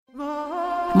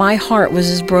My heart was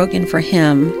as broken for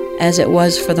him as it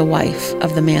was for the wife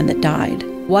of the man that died.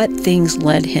 What things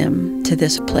led him to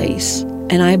this place?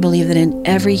 And I believe that in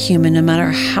every human, no matter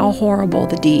how horrible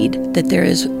the deed, that there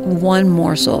is one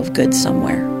morsel of good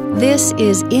somewhere. This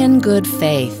is In Good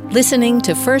Faith, listening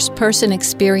to first-person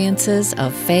experiences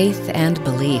of faith and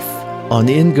belief. On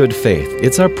In Good Faith,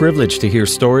 it's our privilege to hear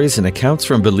stories and accounts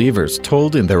from believers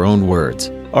told in their own words.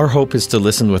 Our hope is to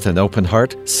listen with an open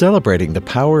heart, celebrating the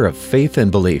power of faith and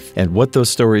belief and what those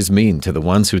stories mean to the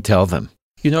ones who tell them.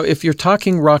 You know, if you're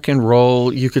talking rock and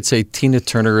roll, you could say Tina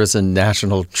Turner is a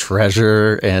national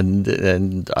treasure,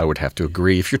 and I would have to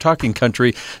agree. If you're talking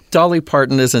country, Dolly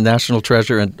Parton is a national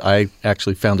treasure, and I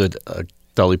actually founded a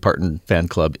Dolly Parton fan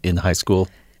club in high school.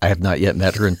 I have not yet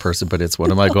met her in person, but it's one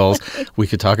of my goals. We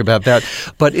could talk about that.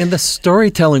 But in the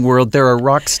storytelling world, there are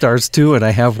rock stars too, and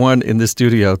I have one in the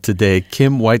studio today,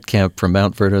 Kim Weitkamp from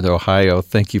Mount Vernon, Ohio.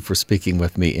 Thank you for speaking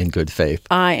with me in good faith.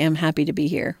 I am happy to be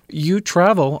here. You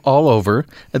travel all over.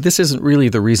 This isn't really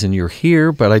the reason you're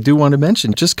here, but I do want to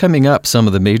mention just coming up some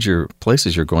of the major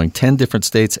places you're going, 10 different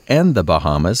states and the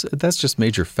Bahamas. That's just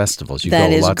major festivals.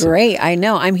 That is great. I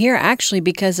know. I'm here actually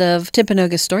because of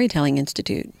Timpanogos Storytelling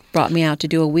Institute. Brought me out to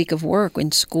do a week of work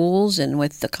in schools and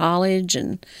with the college,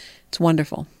 and it's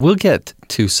wonderful. We'll get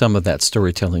to some of that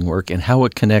storytelling work and how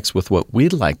it connects with what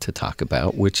we'd like to talk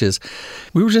about, which is,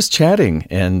 we were just chatting,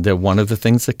 and one of the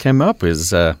things that came up is,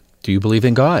 do you believe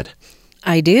in God?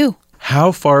 I do.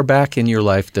 How far back in your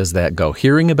life does that go?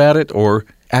 Hearing about it or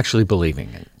actually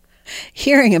believing it?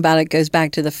 Hearing about it goes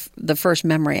back to the first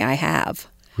memory I have.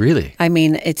 Really? I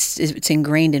mean, it's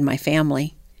ingrained in my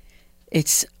family.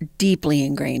 It's deeply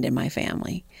ingrained in my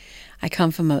family. I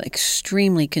come from an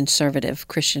extremely conservative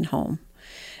Christian home.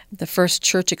 The first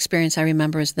church experience I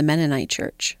remember is the Mennonite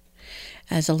church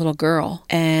as a little girl.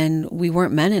 And we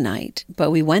weren't Mennonite,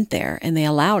 but we went there and they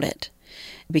allowed it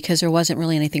because there wasn't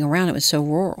really anything around. It was so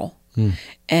rural.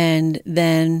 And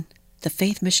then the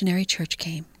Faith Missionary Church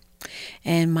came.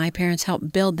 And my parents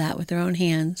helped build that with their own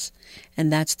hands.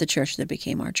 And that's the church that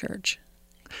became our church.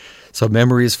 So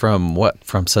memories from what?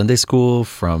 From Sunday school?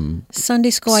 From Sunday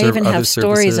school. I even have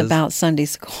stories about Sunday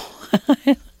school.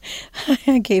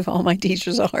 I gave all my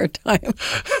teachers a hard time.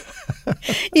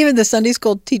 Even the Sunday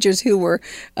school teachers who were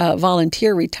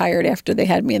volunteer retired after they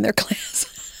had me in their class.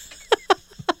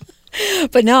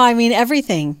 But no, I mean,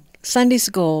 everything. Sunday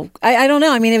school. I don't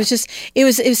know. I mean, it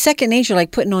was second nature,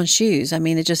 like putting on shoes. I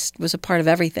mean, it just was a part of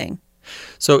everything.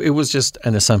 So it was just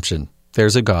an assumption.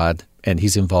 There's a God, and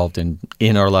he's involved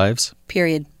in our lives?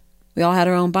 Period. We all had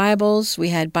our own Bibles. We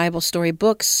had Bible story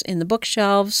books in the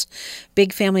bookshelves,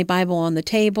 big family Bible on the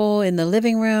table, in the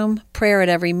living room, prayer at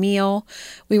every meal.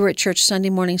 We were at church Sunday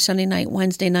morning, Sunday night,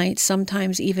 Wednesday night,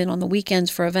 sometimes even on the weekends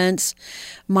for events.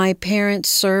 My parents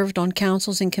served on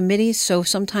councils and committees, so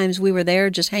sometimes we were there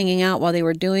just hanging out while they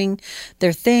were doing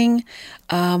their thing.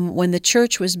 When the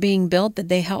church was being built that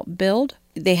they helped build,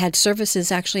 they had services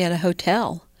actually at a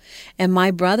hotel. And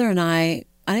my brother and I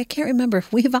can't remember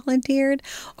if we volunteered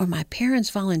or my parents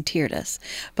volunteered us,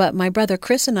 but my brother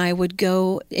Chris and I would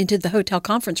go into the hotel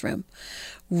conference room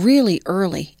really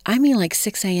early, I mean like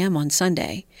 6 a.m. on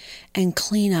Sunday, and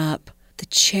clean up the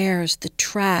chairs, the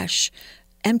trash,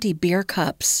 empty beer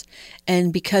cups.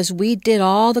 And because we did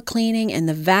all the cleaning and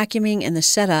the vacuuming and the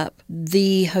setup,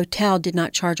 the hotel did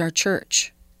not charge our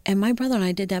church. And my brother and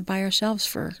I did that by ourselves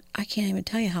for, I can't even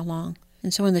tell you how long.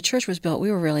 And so when the church was built,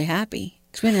 we were really happy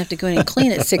because we didn't have to go in and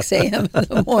clean at 6 a.m. in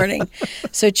the morning.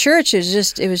 So church is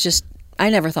just,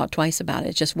 I never thought twice about it.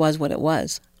 It just was what it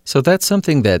was. So that's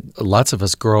something that lots of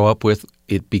us grow up with.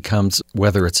 It becomes,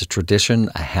 whether it's a tradition,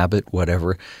 a habit,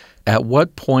 whatever. At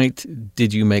what point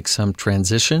did you make some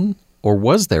transition, or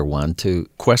was there one, to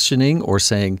questioning or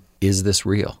saying, is this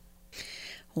real?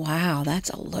 Wow, that's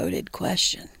a loaded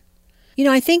question. You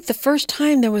know, I think the first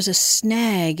time there was a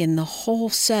snag in the whole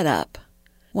setup,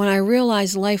 when I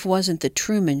realized life wasn't the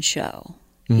Truman Show,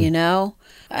 you know,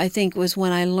 I think was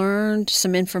when I learned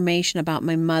some information about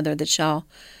my mother that shall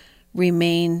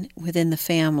remain within the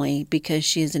family because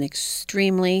she is an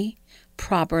extremely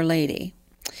proper lady.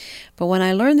 But when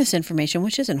I learned this information,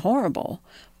 which isn't horrible,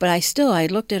 but I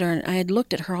looked at her and I had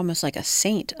looked at her almost like a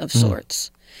saint of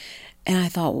sorts. And I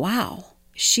thought, wow,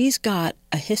 she's got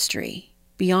a history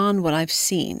beyond what I've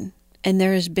seen. And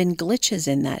there has been glitches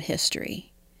in that history.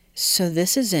 So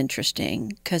this is interesting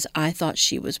because I thought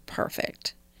she was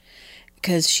perfect.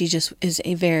 Because she just is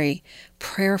a very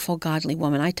prayerful, godly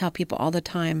woman. I tell people all the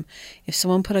time, if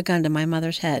someone put a gun to my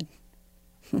mother's head,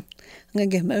 I'm going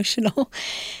to get emotional,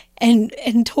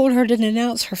 and told her to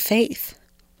denounce her faith,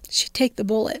 she'd take the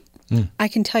bullet. I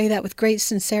can tell you that with great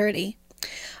sincerity.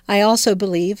 I also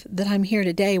believe that I'm here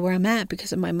today where I'm at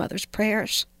because of my mother's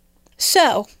prayers.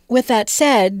 So, with that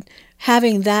said,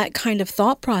 having that kind of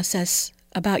thought process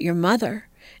about your mother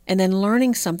and then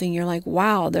learning something, you're like,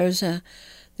 wow, there's a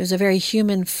very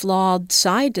human, flawed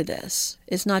side to this.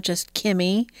 It's not just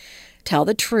Kimmy, tell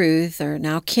the truth, or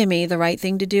now Kimmy, the right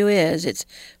thing to do is. It's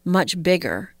much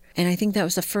bigger. And I think that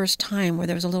was the first time where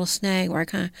there was a little snag where I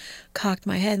kind of cocked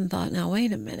my head and thought, now,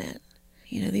 wait a minute.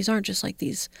 These aren't just like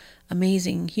these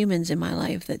amazing humans in my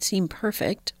life that seem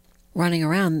perfect running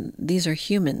around. These are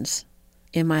humans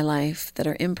in my life that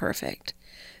are imperfect,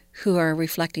 who are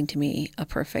reflecting to me a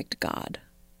perfect God.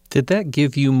 Did that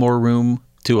give you more room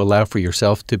to allow for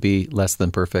yourself to be less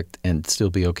than perfect and still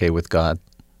be okay with God?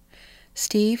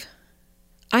 Steve,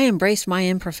 I embraced my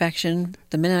imperfection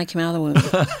the minute I came out of the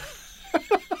womb.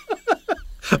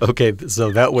 Okay,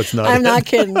 so that was not I'm not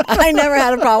kidding. I never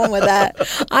had a problem with that.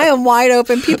 I am wide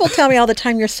open. People tell me all the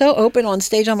time, you're so open on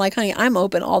stage. I'm like, honey, I'm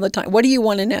open all the time. What do you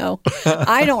want to know?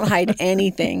 I don't hide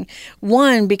anything.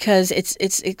 One, because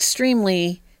it's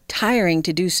extremely tiring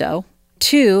to do so.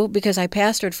 Two, because I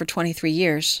pastored for 23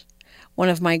 years. One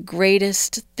of my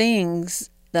greatest things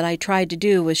that I tried to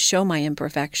do was show my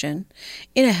imperfection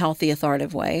in a healthy,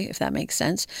 authoritative way, if that makes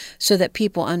sense, so that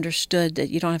people understood that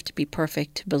you don't have to be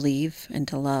perfect to believe and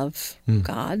to love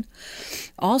God.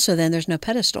 Also, then, there's no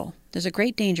pedestal. There's a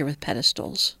great danger with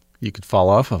pedestals. You could fall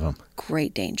off of them.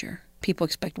 Great danger. People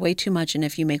expect way too much, and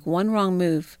if you make one wrong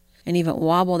move and even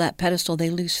wobble that pedestal, they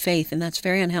lose faith, and that's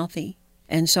very unhealthy.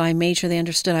 And so I made sure they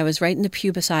understood I was right in the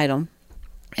pew beside them,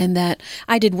 and that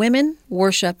I did women,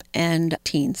 worship, and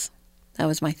teens. That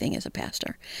was my thing as a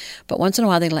pastor. But once in a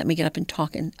while, they'd let me get up and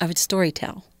talk, and I would story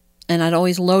tell. And I'd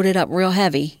always load it up real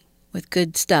heavy with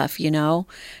good stuff,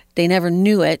 They never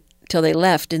knew it till they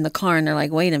left in the car, and they're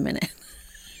like, wait a minute.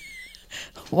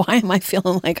 Why am I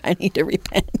feeling like I need to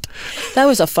repent? That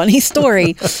was a funny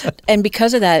story. And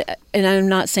because of that, and I'm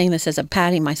not saying this as a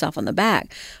patting myself on the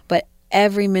back, but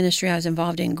every ministry I was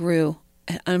involved in grew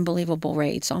at unbelievable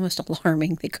rates, almost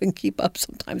alarming. They couldn't keep up.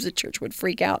 Sometimes the church would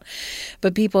freak out.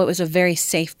 But it was a very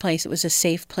safe place. It was a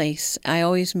safe place. I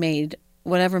always made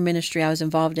whatever ministry I was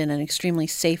involved in an extremely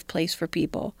safe place for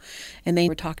people. And they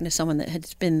were talking to someone that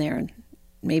had been there and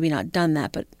maybe not done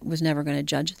that, but was never going to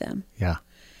judge them. Yeah.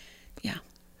 Yeah.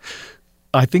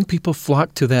 I think people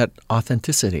flock to that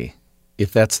authenticity,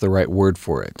 if that's the right word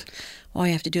for it. All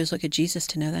you have to do is look at Jesus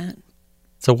to know that.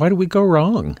 So why do we go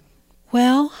wrong?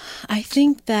 Well, I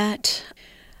think that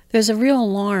there's a real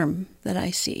alarm that I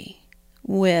see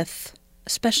with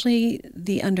especially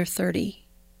the under 30.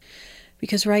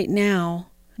 Because right now,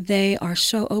 they are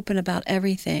so open about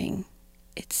everything,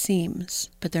 it seems,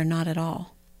 but they're not at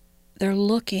all. They're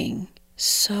looking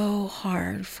so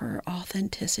hard for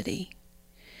authenticity.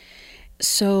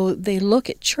 So they look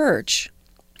at church,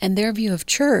 and their view of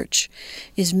church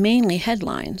is mainly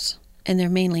headlines, and they're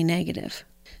mainly negative.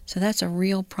 So that's a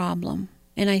real problem.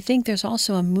 And I think there's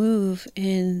also a move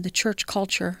in the church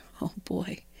culture. Oh,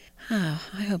 boy.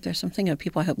 I hope there's something of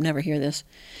people I hope never hear this.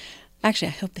 Actually,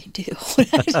 I hope they do.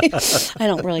 I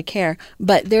don't really care.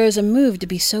 But there is a move to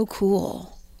be so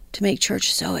cool, to make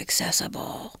church so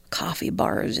accessible. Coffee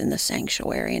bars in the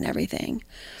sanctuary and everything.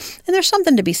 And there's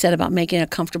something to be said about making a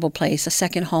comfortable place, a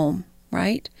second home,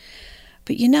 right?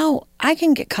 But I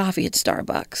can get coffee at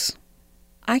Starbucks.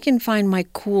 I can find my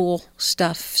cool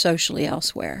stuff socially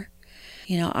elsewhere.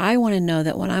 I want to know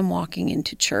that when I'm walking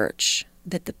into church,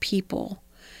 that the people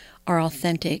are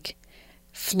authentic,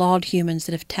 flawed humans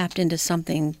that have tapped into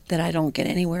something that I don't get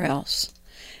anywhere else.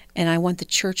 And I want the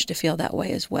church to feel that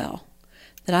way as well.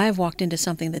 That I have walked into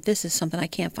something that this is something I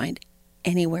can't find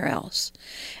anywhere else.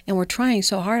 And we're trying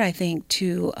so hard, I think,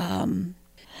 to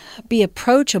be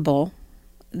approachable,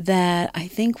 that I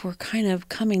think we're kind of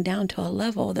coming down to a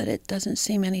level that it doesn't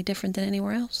seem any different than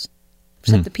anywhere else.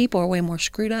 Except the people are way more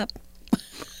screwed up.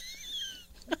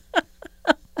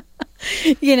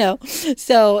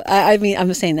 So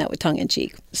I'm saying that with tongue in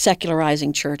cheek.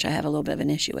 Secularizing church, I have a little bit of an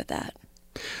issue with that.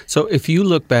 So if you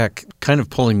look back, kind of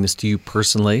pulling this to you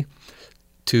personally,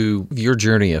 to your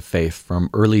journey of faith from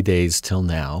early days till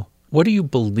now, what do you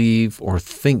believe or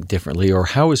think differently, or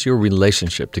how is your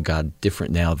relationship to God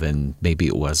different now than maybe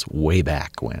it was way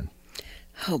back when?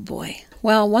 Oh, boy.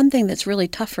 Well, one thing that's really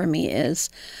tough for me is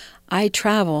I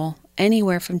travel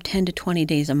anywhere from 10 to 20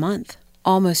 days a month.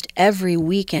 Almost every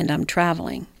weekend I'm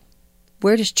traveling.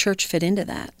 Where does church fit into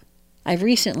that? I've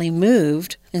recently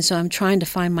moved, and so I'm trying to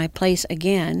find my place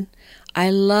again.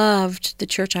 I loved the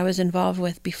church I was involved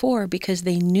with before because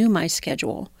they knew my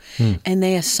schedule, and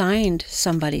they assigned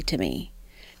somebody to me.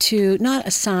 Not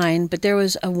assign, but there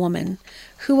was a woman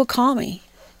who would call me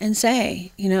and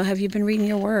say, have you been reading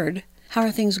your word? How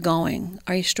are things going?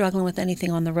 Are you struggling with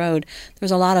anything on the road?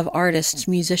 There's a lot of artists,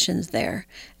 musicians there,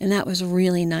 and that was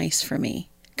really nice for me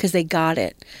because they got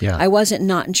it. Yeah. I wasn't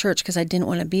not in church because I didn't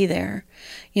want to be there.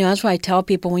 That's why I tell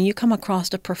people, when you come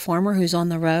across a performer who's on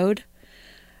the road,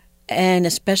 and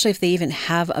especially if they even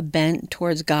have a bent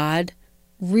towards God,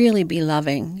 really be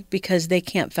loving because they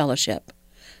can't fellowship.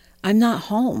 I'm not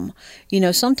home.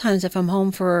 Sometimes if I'm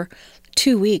home for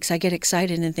 2 weeks, I get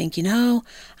excited and think, I'm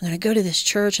going to go to this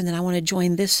church and then I want to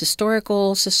join this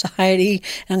historical society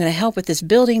and I'm going to help with this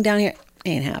building down here.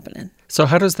 Ain't happening. So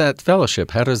how does that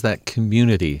fellowship, how does that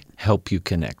community help you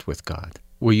connect with God?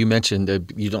 Well, you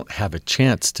mentioned you don't have a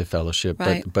chance to fellowship,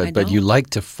 Right, but you like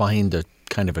to find a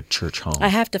kind of a church home. I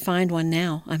have to find one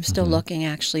now. I'm still looking,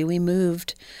 actually. We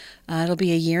moved. It'll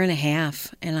be a year and a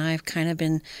half, and I've kind of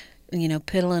been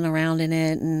piddling around in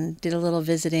it and did a little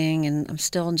visiting, and I'm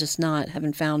still just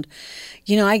haven't found,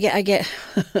 I get,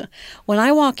 when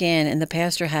I walk in and the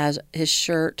pastor has his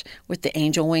shirt with the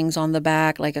angel wings on the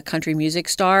back, like a country music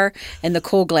star, and the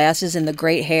cool glasses and the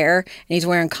great hair, and he's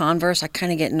wearing Converse, I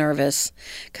kind of get nervous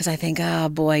because I think, oh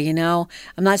boy, I'm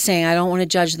not saying I don't want to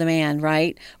judge the man,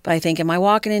 right? But I think, am I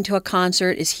walking into a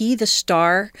concert? Is he the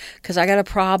star? Because I got a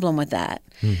problem with that.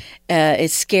 It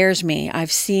scares me.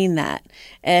 I've seen that.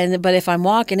 But if I'm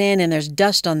walking in and there's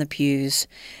dust on the pews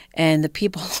and the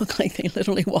people look like they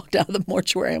literally walked out of the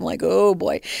mortuary, I'm like, oh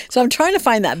boy. So I'm trying to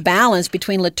find that balance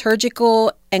between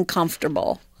liturgical and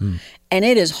comfortable. And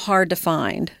it is hard to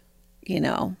find,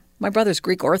 My brother's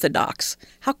Greek Orthodox.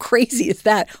 How crazy is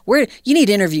that? You need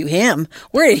to interview him.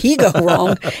 Where did he go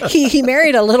wrong? He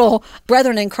married a little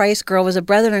Brethren in Christ girl, was a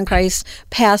Brethren in Christ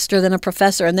pastor, then a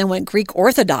professor, and then went Greek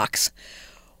Orthodox.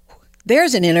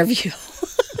 There's an interview.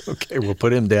 Okay, we'll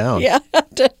put him down. Yeah.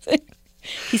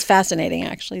 He's fascinating,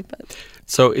 actually. But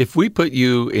So if we put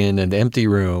you in an empty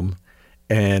room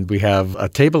and we have a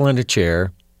table and a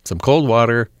chair, some cold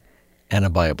water, and a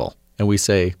Bible, and we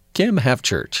say, Kim, have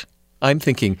church. I'm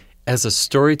thinking, as a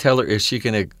storyteller, is she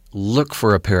going to look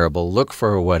for a parable, look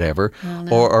for a whatever,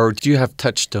 or do you have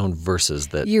touchstone verses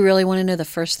that... You really want to know the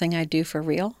first thing I'd do for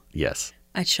real? Yes.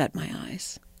 I'd shut my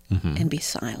eyes and be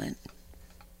silent.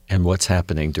 And what's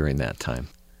happening during that time?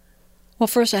 Well,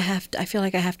 first I feel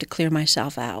like I have to clear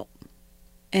myself out.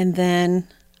 And then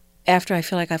after I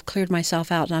feel like I've cleared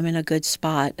myself out and I'm in a good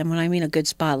spot, and when I mean a good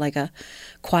spot, like a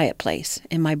quiet place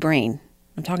in my brain,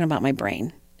 I'm talking about my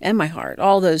brain and my heart,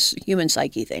 all those human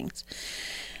psyche things.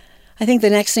 I think the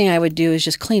next thing I would do is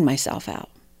just clean myself out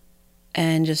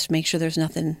and just make sure there's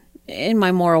nothing in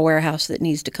my moral warehouse that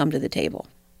needs to come to the table.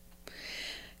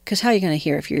 Because how are you going to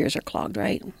hear if your ears are clogged,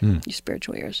 right? Your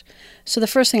spiritual ears. So the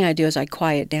first thing I do is I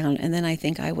quiet down, and then I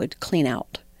think I would clean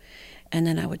out. And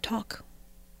then I would talk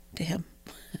to him.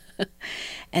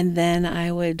 And then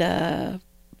I would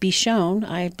be shown,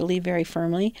 I believe very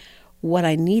firmly, what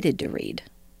I needed to read.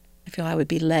 I feel I would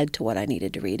be led to what I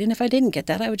needed to read. And if I didn't get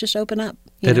that, I would just open up.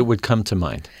 That it would come to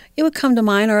mind. It would come to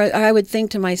mind, or I would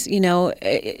think to myself,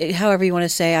 however you want to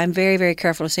say. I'm very, very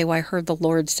careful to say, well, I heard the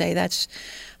Lord say.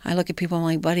 I look at people, I'm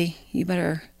like, buddy,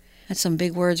 that's some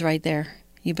big words right there.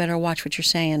 You better watch what you're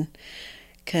saying.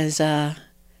 Because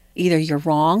either you're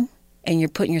wrong and you're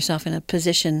putting yourself in a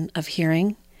position of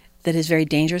hearing that is very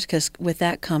dangerous, because with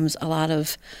that comes a lot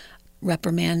of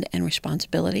reprimand and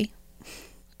responsibility.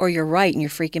 Or you're right and you're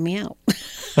freaking me out.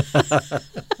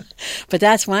 But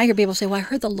that's when I hear people say, well, I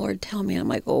heard the Lord tell me. And I'm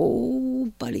like,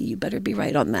 oh, buddy, you better be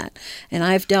right on that. And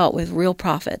I've dealt with real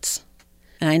prophets.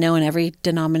 And I know in every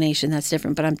denomination that's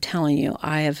different, but I'm telling you,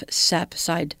 I have sat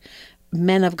beside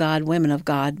men of God, women of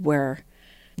God, where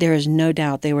there is no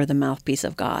doubt they were the mouthpiece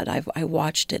of God. I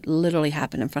watched it literally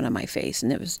happen in front of my face,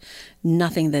 and it was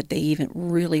nothing that they even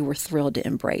really were thrilled to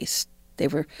embrace. They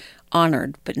were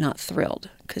honored, but not thrilled,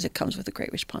 because it comes with a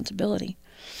great responsibility.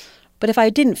 But if I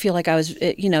didn't feel like I was,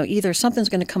 either something's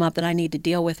going to come up that I need to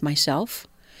deal with myself,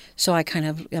 so I kind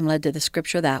of am led to the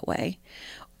scripture that way,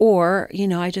 or,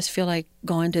 I just feel like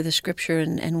going to the scripture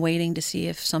and waiting to see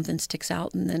if something sticks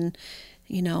out, and then,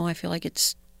 I feel like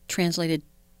it's translated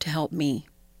to help me.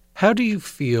 How do you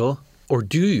feel, or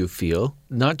do you feel,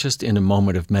 not just in a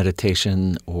moment of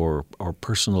meditation or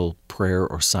personal prayer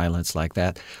or silence like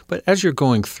that, but as you're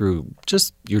going through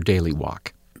just your daily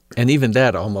walk? And even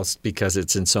that, almost because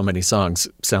it's in so many songs,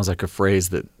 sounds like a phrase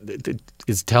that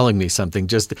is telling me something,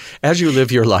 just as you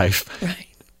live your life. Right.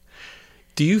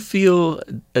 Do you feel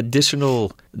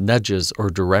additional nudges or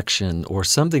direction or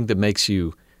something that makes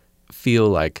you feel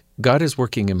like God is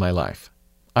working in my life?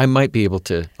 I might be able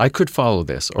to, I could follow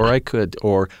this, or I could,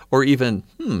 or even,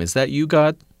 is that you,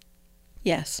 God?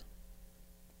 Yes.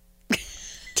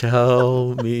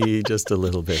 Tell me just a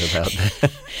little bit about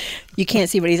that. You can't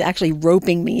see, but he's actually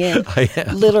roping me in. I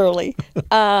am. Literally.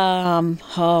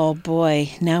 Oh,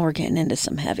 boy. Now we're getting into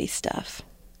some heavy stuff.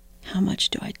 How much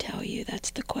do I tell you?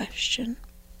 That's the question.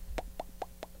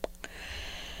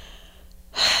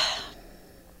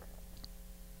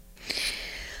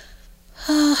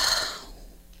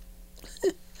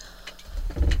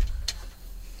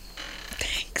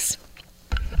 Thanks.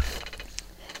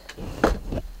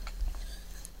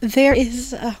 There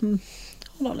is, hold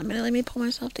on a minute, let me pull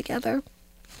myself together.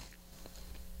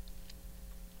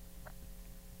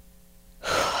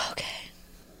 Okay.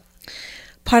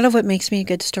 Part of what makes me a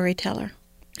good storyteller,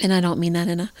 and I don't mean that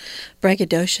in a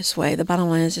braggadocious way, the bottom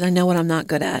line is I know what I'm not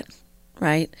good at,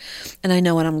 right? And I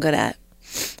know what I'm good at.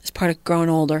 It's part of growing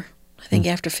older. I think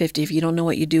after 50, if you don't know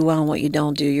what you do well and what you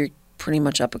don't do, you're pretty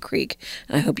much up a creek,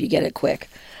 and I hope you get it quick.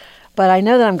 But I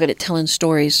know that I'm good at telling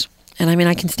stories. And I mean,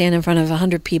 I can stand in front of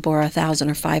 100 people or 1,000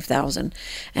 or 5,000,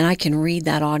 and I can read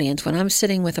that audience. When I'm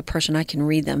sitting with a person, I can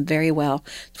read them very well.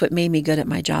 It's what made me good at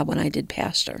my job when I did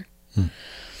pastor.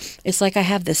 It's like I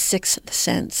have this sixth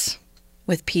sense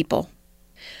with people.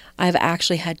 I've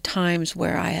actually had times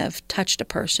where I have touched a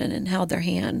person and held their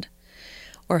hand,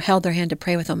 or held their hand to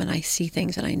pray with them, and I see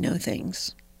things and I know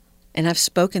things. And I've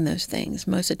spoken those things.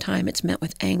 Most of the time it's met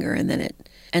with anger, and then it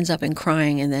ends up in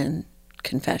crying and then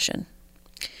confession.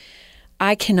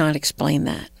 I cannot explain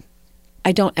that.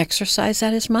 I don't exercise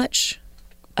that as much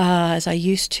as I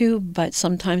used to, but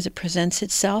sometimes it presents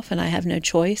itself and I have no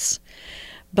choice.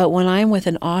 But when I'm with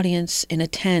an audience in a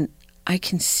tent, I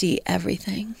can see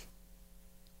everything.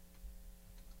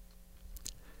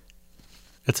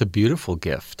 It's a beautiful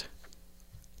gift.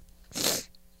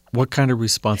 What kind of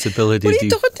responsibility What are do you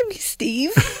you... talking to me,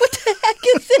 Steve? What the heck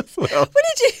is this? Well- What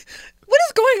is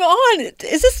going on?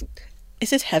 Is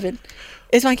this heaven?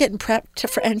 Is I getting prepped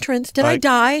for entrance? Did I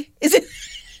die? Is it?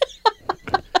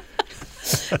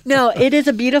 No, it is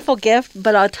a beautiful gift,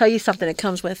 but I'll tell you something. It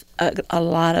comes with a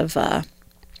lot of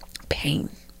pain.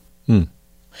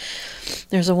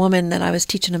 There's a woman that I was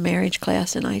teaching a marriage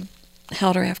class, and I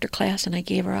held her after class, and I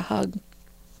gave her a hug,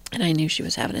 and I knew she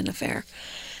was having an affair.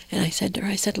 And I said to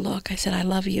her, look, I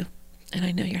love you, and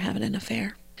I know you're having an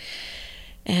affair.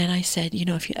 And I said,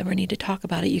 if you ever need to talk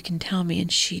about it, you can tell me.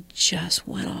 And she just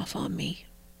went off on me.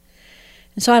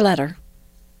 And so I let her.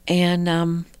 And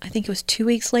I think it was 2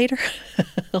 weeks later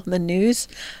on the news,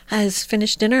 I was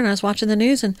finished dinner and I was watching the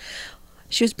news, and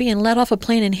she was being let off a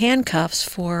plane in handcuffs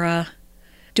for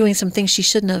doing some things she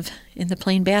shouldn't have in the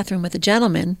plane bathroom with a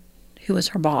gentleman who was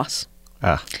her boss.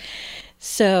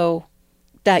 So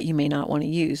that you may not want to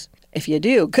use. If you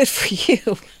do, good for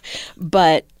you.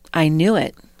 But I knew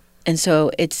it. And so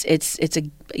it's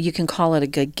you can call it a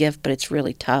good gift, but it's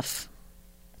really tough.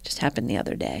 It just happened the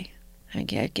other day. I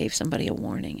gave somebody a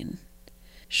warning, and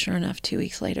sure enough, 2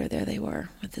 weeks later, there they were.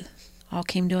 All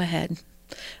came to a head.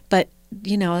 But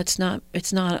it's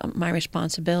not my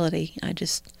responsibility. I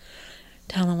just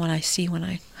tell them what I see when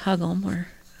I hug them or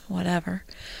whatever.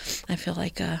 I feel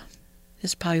like this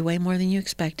is probably way more than you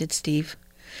expected, Steve.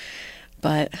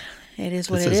 But it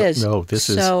is what it is. No,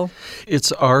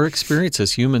 it's our experience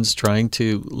as humans trying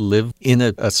to live in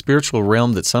a spiritual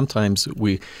realm that sometimes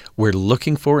we're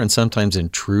looking for and sometimes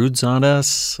intrudes on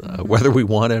us, whether we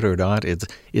want it or not.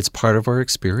 It's part of our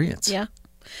experience. Yeah.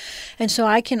 And so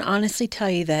I can honestly tell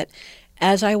you that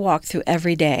as I walk through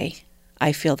every day,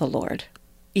 I feel the Lord.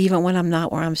 Even when I'm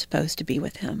not where I'm supposed to be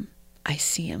with Him, I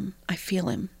see Him. I feel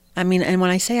Him. I mean, and when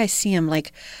I say I see Him,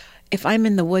 like if I'm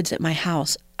in the woods at my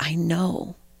house, I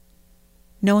know.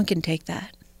 No one can take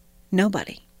that.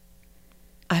 Nobody.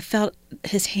 I felt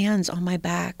His hands on my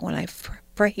back when I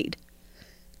prayed.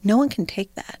 No one can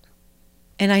take that.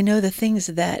 And I know the things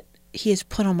that He has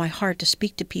put on my heart to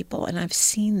speak to people, and I've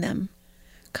seen them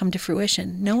come to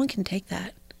fruition. No one can take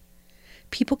that.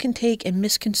 People can take and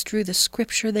misconstrue the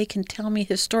scripture. They can tell me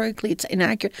historically it's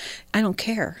inaccurate. I don't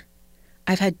care.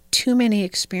 I've had too many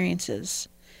experiences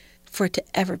for it to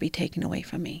ever be taken away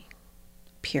from me.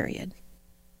 Period.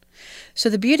 So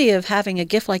the beauty of having a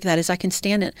gift like that is I can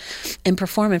stand it and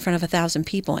perform in front of 1,000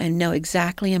 people and know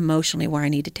exactly emotionally where I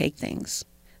need to take things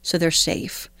so they're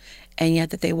safe, and yet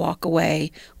that they walk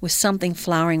away with something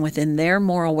flowering within their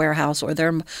moral warehouse or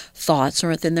their thoughts or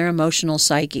within their emotional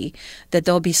psyche, that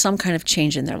there'll be some kind of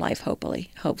change in their life,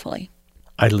 hopefully.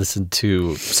 I listened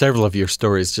to several of your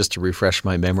stories just to refresh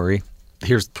my memory.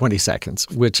 Here's 20 seconds,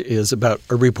 which is about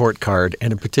a report card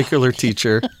and a particular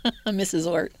teacher. Mrs.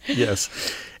 Ort. Yes.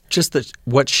 Just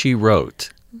what she wrote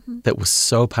that was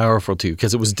so powerful to you,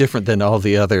 because it was different than all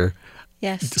the other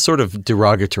sort of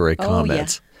derogatory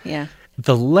comments. Yeah.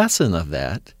 The lesson of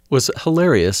that was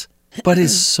hilarious, but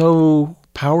is so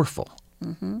powerful.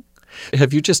 Mm-hmm.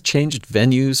 Have you just changed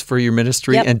venues for your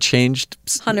ministry Yep. and changed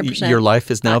 100%. Your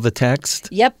life is now the text?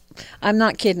 Yep. I'm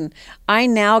not kidding. I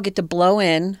now get to blow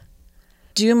in,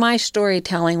 do my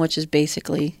storytelling, which is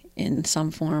basically in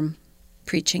some form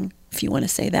preaching, if you want to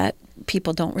say that.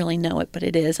 People don't really know it, but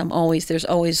it is. There's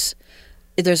always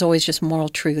just moral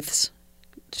truths.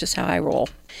 It's just how I roll.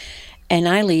 And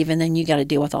I leave, and then you got to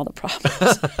deal with all the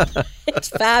problems. It's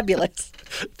fabulous.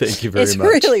 Thank you very much.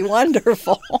 It's really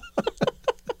wonderful.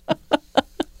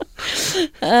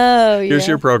 Oh, yeah. Here's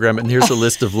your program, and here's a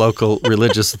list of local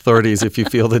religious authorities if you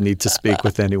feel the need to speak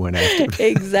with anyone after.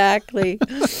 Exactly.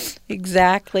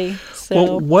 So,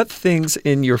 Well, what things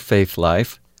in your faith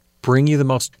life bring you the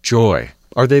most joy?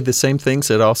 Are they the same things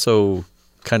that also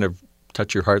kind of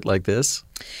touch your heart like this?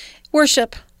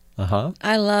 worship. Uh-huh.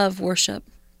 I love worship.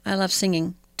 I love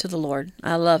singing to the Lord.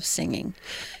 I love singing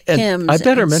And hymns. I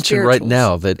better and mention right spirituals.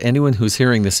 now that anyone who's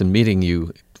hearing this and meeting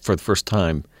you for the first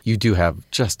time, you do have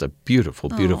just a beautiful,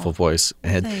 beautiful voice.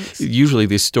 And thanks. usually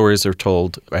these stories are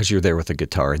told as you're there with a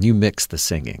guitar and you mix the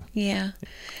singing. Yeah.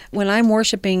 When I'm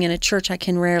worshiping in a church, I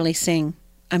can rarely sing.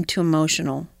 I'm too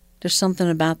emotional. There's something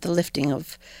about the lifting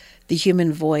of the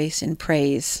human voice in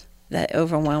praise that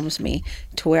overwhelms me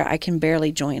to where I can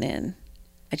barely join in.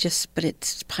 But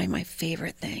it's probably my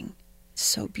favorite thing. It's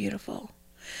so beautiful.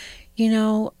 You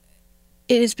know,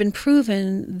 it has been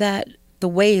proven that the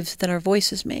waves that our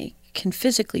voices make can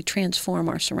physically transform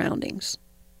our surroundings.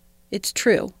 It's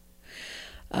true.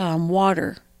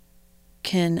 Water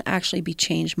can actually be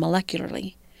changed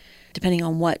molecularly, depending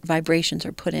on what vibrations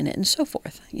are put in it and so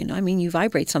forth. You know, I mean, you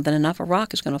vibrate something enough, a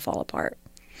rock is going to fall apart.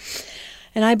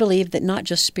 And I believe that not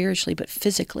just spiritually, but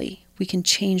physically, we can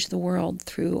change the world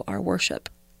through our worship.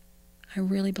 I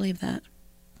really believe that.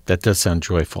 That does sound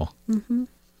joyful. Mm-hmm.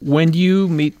 When you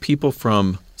meet people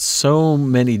from so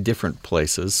many different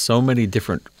places, so many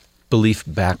different belief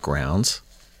backgrounds,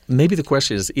 maybe the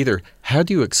question is either how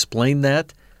do you explain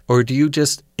that, or do you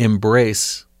just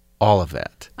embrace all of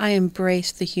that? I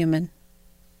embrace the human.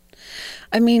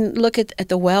 I mean, look at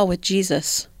the well with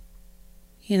Jesus.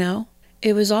 You know,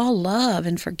 it was all love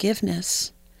and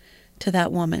forgiveness to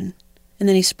that woman. And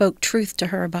then he spoke truth to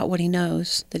her about what he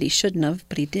knows that he shouldn't have,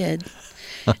 but he did.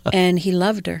 And he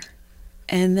loved her.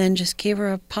 And then just gave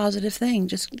her a positive thing.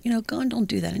 Just, God, don't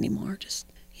do that anymore. Just,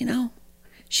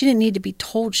 she didn't need to be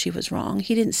told she was wrong.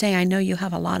 He didn't say, I know you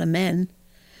have a lot of men.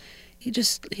 He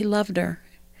loved her.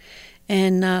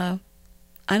 And I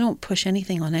don't push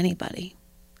anything on anybody.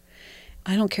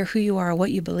 I don't care who you are or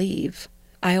what you believe.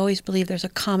 I always believe there's a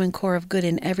common core of good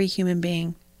in every human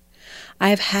being. I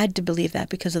have had to believe that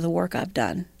because of the work I've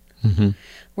done. Mm-hmm.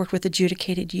 Worked with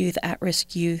adjudicated youth,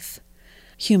 at-risk youth,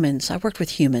 humans. I worked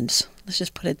with humans. Let's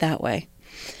just put it that way.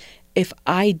 If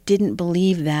I didn't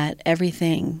believe that,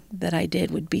 everything that I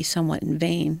did would be somewhat in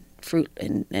vain,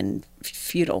 and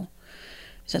futile.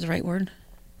 Is that the right word?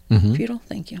 Mm-hmm. Futile?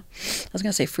 Thank you. I was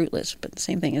going to say fruitless, but the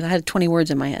same thing. I had 20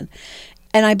 words in my head.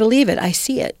 And I believe it. I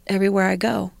see it everywhere I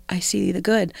go. I see the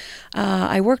good.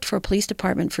 I worked for a police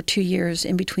department for 2 years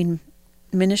in between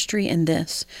ministry and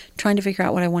this, trying to figure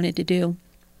out what I wanted to do.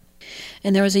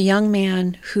 And there was a young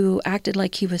man who acted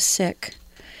like he was sick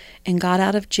and got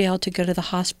out of jail to go to the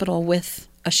hospital with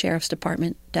a sheriff's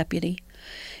department deputy.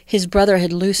 His brother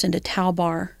had loosened a towel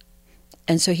bar,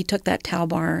 and so he took that towel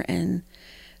bar and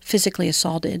physically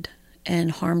assaulted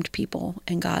and harmed people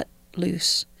and got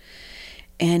loose.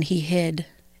 And he hid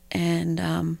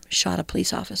and shot a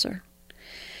police officer.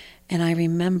 And I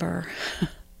remember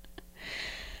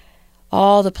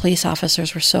all the police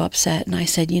officers were so upset. And I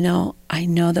said, I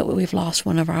know that we've lost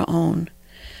one of our own,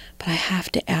 but I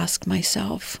have to ask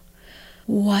myself,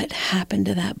 what happened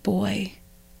to that boy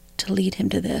to lead him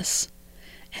to this?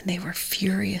 And they were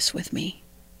furious with me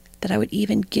that I would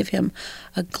even give him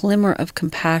a glimmer of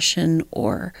compassion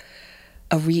or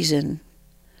a reason.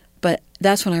 But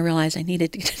that's when I realized I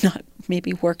needed to not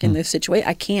maybe work in this situation.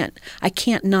 I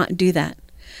can't not do that.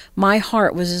 My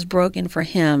heart was as broken for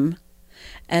him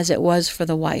as it was for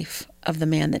the wife of the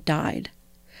man that died.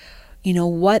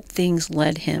 What things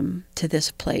led him to this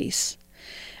place?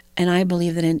 And I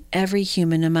believe that in every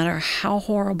human, no matter how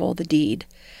horrible the deed,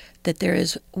 that there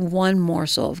is one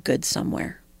morsel of good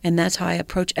somewhere. And that's how I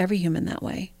approach every human that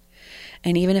way.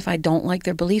 And even if I don't like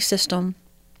their belief system,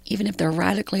 even if they're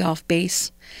radically off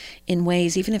base in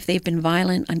ways, even if they've been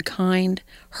violent, unkind,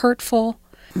 hurtful,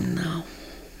 no,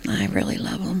 I really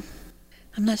love them.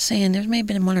 I'm not saying there's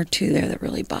maybe been one or two there that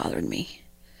really bothered me.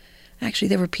 Actually,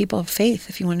 there were people of faith,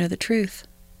 if you want to know the truth.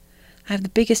 I have the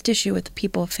biggest issue with the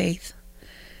people of faith.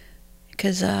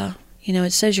 Because,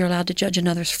 it says you're allowed to judge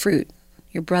another's fruit.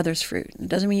 your brother's fruit. It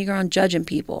doesn't mean you go around judging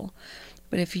people.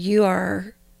 But if you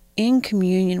are in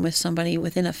communion with somebody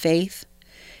within a faith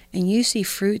and you see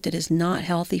fruit that is not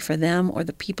healthy for them or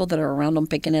the people that are around them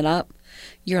picking it up,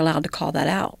 you're allowed to call that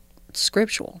out. It's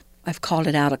scriptural. I've called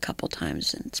it out a couple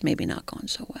times and it's maybe not gone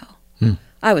so well.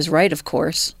 I was right, of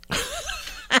course.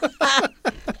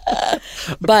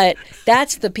 But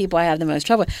that's the people I have the most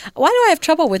trouble with. Why do I have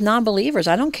trouble with non-believers?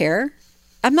 I don't care.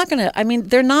 I'm not going to, I mean,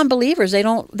 they're non-believers. They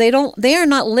are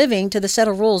not living to the set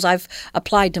of rules I've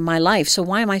applied to my life. So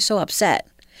why am I so upset?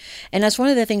 And that's one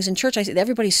of the things in church. I see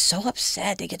everybody's so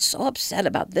upset. They get so upset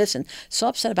about this and so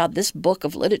upset about this book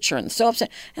of literature and so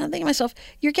upset. And I'm thinking to myself,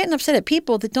 you're getting upset at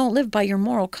people that don't live by your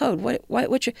moral code. You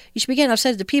should be getting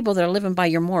upset at the people that are living by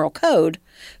your moral code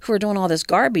who are doing all this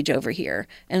garbage over here.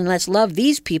 And let's love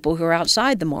these people who are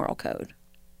outside the moral code.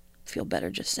 I feel better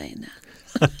just saying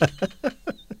that.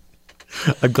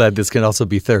 I'm glad this can also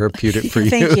be therapeutic for you.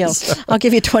 Thank you. I'll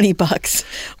give you $20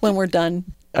 when we're done.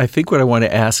 I think what I want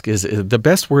to ask is, the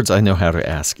best words I know how to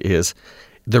ask is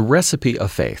the recipe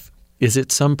of faith. Is it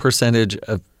some percentage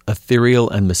of ethereal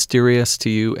and mysterious to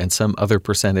you and some other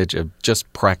percentage of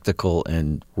just practical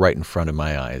and right in front of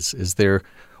my eyes?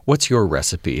 What's your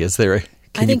recipe? Is there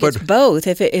I think it's both.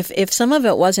 If some of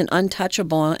it wasn't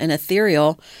untouchable and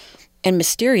ethereal and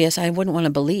mysterious, I wouldn't want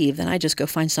to believe. Then I'd just go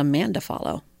find some man to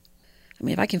follow. I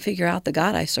mean, if I can figure out the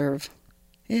God I serve,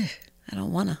 I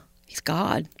don't want to. He's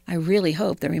God. I really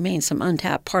hope there remains some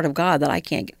untapped part of God that I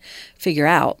can't figure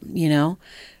out,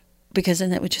 because then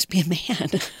that would just be a man,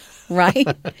 right?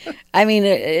 I mean,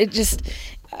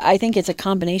 I think it's a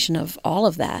combination of all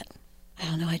of that. I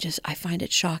don't know. I find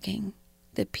it shocking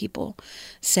that people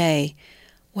say,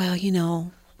 well,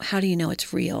 how do you know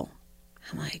it's real?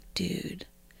 I'm like, dude,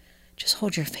 just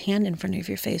hold your hand in front of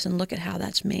your face and look at how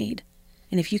that's made.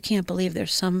 And if you can't believe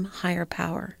there's some higher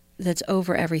power that's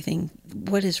over everything,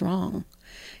 what is wrong?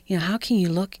 How can you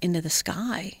look into the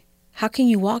sky? How can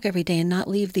you walk every day and not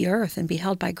leave the earth and be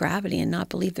held by gravity and not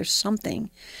believe there's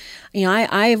something?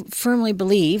 I firmly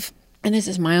believe, and this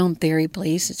is my own theory,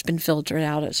 please, it's been filtered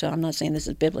out, so I'm not saying this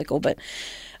is biblical, but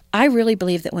I really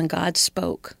believe that when God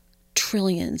spoke,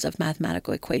 trillions of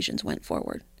mathematical equations went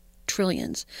forward.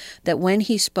 Trillions. That when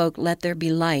he spoke, let there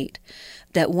be light,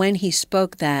 that when he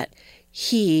spoke that,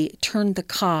 he turned the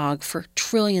cog for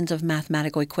trillions of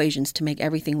mathematical equations to make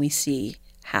everything we see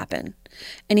happen.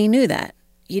 And he knew that.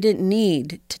 He didn't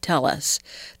need to tell us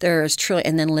there's trillion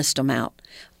and then list them out.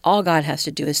 All God has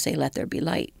to do is say, let there be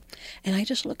light. And I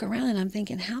just look around and I'm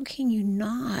thinking, how can you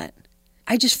not?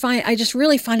 I just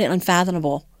really find it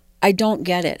unfathomable. I don't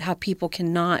get it, how people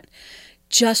cannot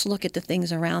just look at the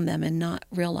things around them and not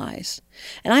realize.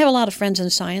 And I have a lot of friends in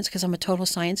science because I'm a total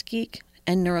science geek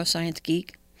and neuroscience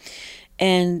geek.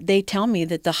 And they tell me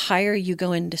that the higher you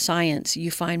go into science,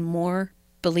 you find more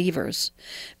believers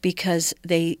because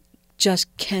they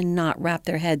just cannot wrap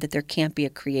their head that there can't be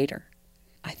a creator.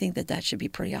 I think that should be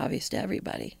pretty obvious to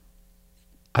everybody.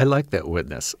 I like that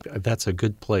witness. That's a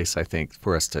good place, I think,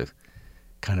 for us to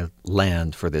kind of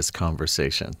land for this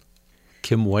conversation.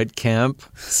 Kim Weitkamp,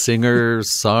 singer,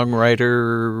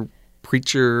 songwriter,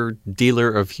 preacher, dealer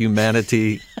of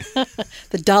humanity.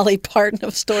 The Dolly Parton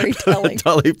of storytelling.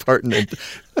 Dolly Parton.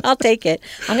 I'll take it.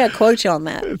 I'm going to quote you on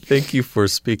that. Thank you for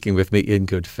speaking with me in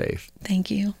good faith.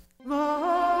 Thank you.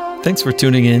 Thanks for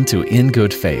tuning in to In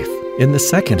Good Faith. In the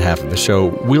second half of the show,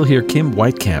 we'll hear Kim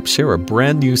Weitkamp share a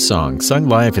brand new song sung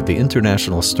live at the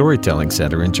International Storytelling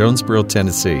Center in Jonesboro,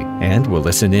 Tennessee. And we'll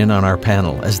listen in on our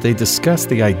panel as they discuss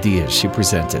the ideas she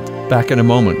presented. Back in a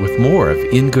moment with more of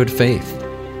In Good Faith.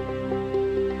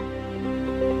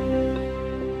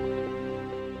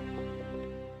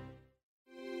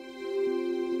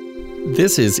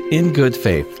 This is In Good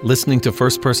Faith, listening to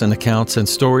first-person accounts and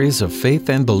stories of faith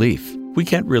and belief. We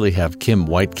can't really have Kim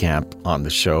Weitkamp on the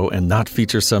show and not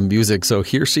feature some music, so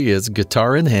here she is,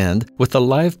 guitar in hand, with a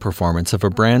live performance of a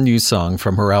brand new song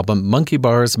from her album Monkey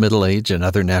Bars, Middle Age, and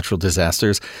Other Natural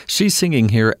Disasters. She's singing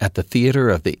here at the Theater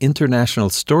of the International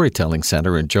Storytelling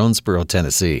Center in Jonesboro,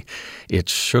 Tennessee.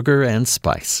 It's Sugar and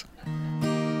Spice.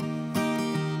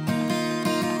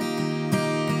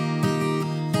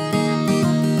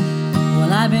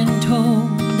 Well, I've been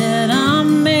told that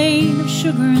I'm made of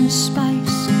sugar and spice.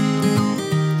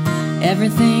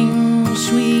 Everything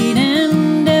sweet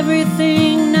and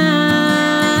everything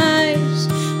nice.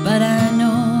 But I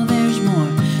know there's more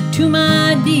to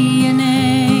my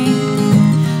DNA.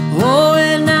 Oh,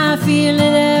 and I feel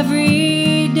it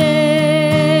every day.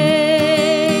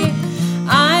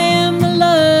 I am the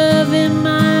love in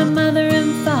my mother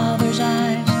and father's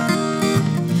eyes.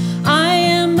 I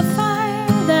am the fire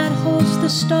that holds the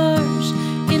stars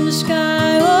in the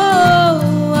sky. Oh,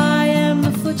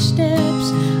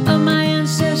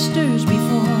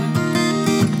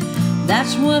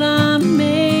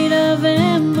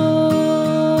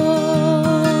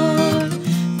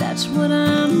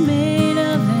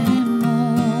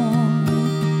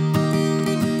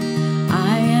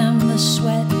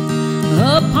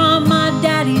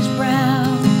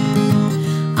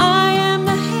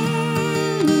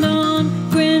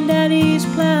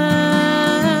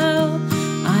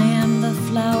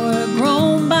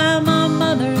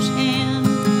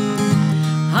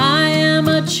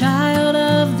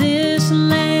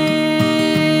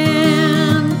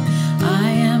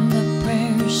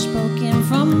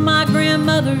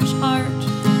 Father's heart.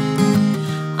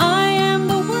 I am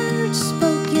the word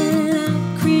spoken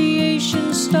at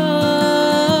creation's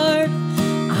start.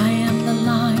 I am the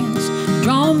lines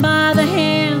drawn by the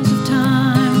hands of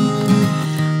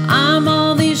time. I'm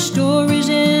all these stories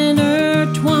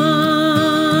intertwined.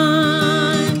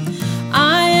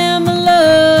 I am the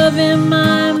love in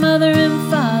my mother and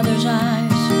father's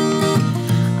eyes.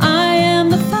 I am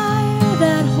the fire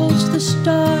that holds the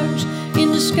stars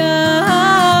in the sky.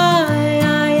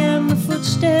 I am the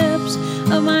footsteps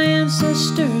of my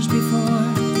ancestors before.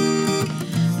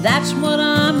 That's what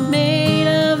I'm made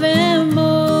of and more.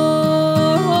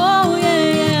 Oh yeah,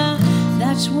 yeah.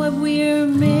 That's what we're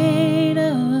made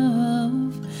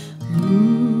of.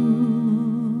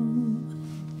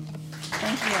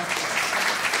 Thank you.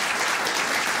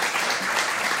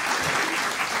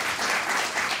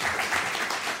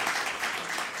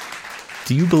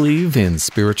 Do you believe in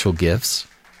spiritual gifts?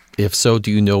 If so, do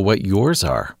you know what yours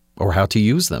are or how to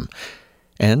use them?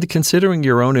 And considering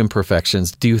your own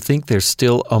imperfections, do you think there's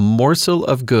still a morsel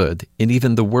of good in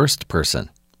even the worst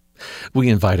person? We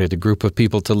invited a group of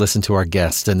people to listen to our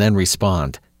guest and then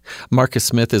respond. Marcus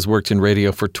Smith has worked in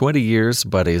radio for 20 years,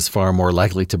 but is far more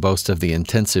likely to boast of the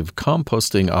intensive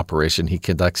composting operation he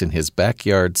conducts in his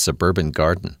backyard suburban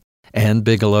garden. Ann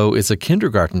Bigelow is a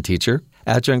kindergarten teacher,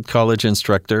 adjunct college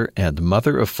instructor, and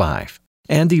mother of 5.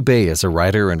 Andy Bay is a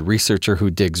writer and researcher who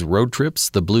digs road trips,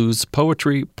 the blues,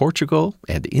 poetry, Portugal,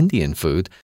 and Indian food.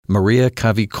 Maria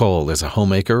Cavicol is a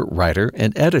homemaker, writer,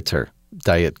 and editor.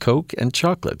 Diet Coke and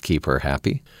chocolate keep her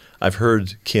happy. I've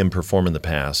heard Kim perform in the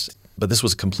past, but this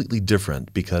was completely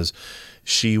different because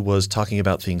she was talking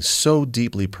about things so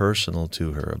deeply personal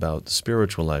to her, about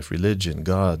spiritual life, religion,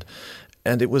 God.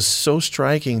 And it was so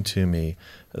striking to me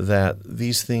that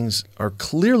these things are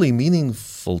clearly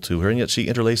meaningful to her, and yet she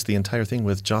interlaced the entire thing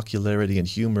with jocularity and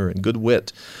humor and good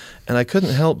wit. And I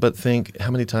couldn't help but think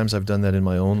how many times I've done that in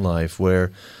my own life,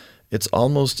 where it's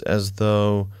almost as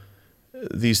though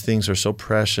these things are so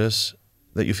precious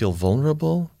that you feel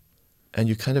vulnerable, and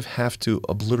you kind of have to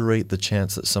obliterate the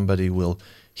chance that somebody will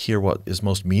hear what is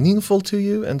most meaningful to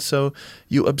you, and so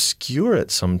you obscure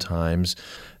it sometimes.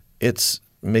 It's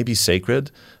maybe sacred,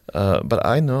 but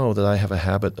I know that I have a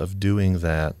habit of doing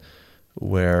that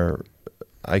where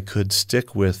I could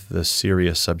stick with the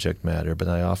serious subject matter, but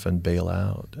I often bail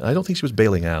out. I don't think she was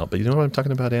bailing out, but you know what I'm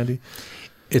talking about, Andy?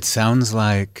 It sounds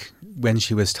like when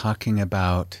she was talking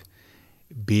about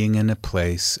being in a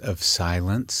place of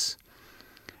silence,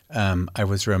 I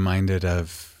was reminded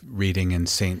of reading in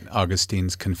St.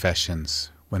 Augustine's Confessions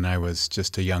when I was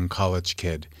just a young college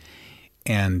kid,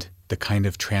 and the kind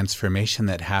of transformation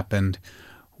that happened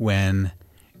when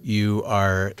you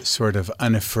are sort of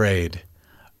unafraid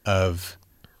of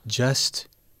just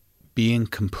being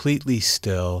completely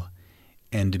still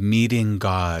and meeting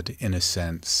God, in a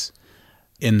sense,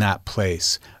 in that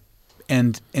place.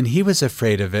 And he was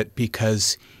afraid of it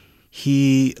because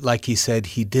he, like he said,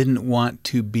 he didn't want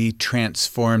to be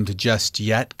transformed just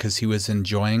yet because he was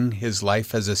enjoying his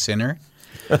life as a sinner.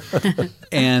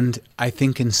 And I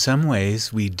think in some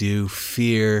ways we do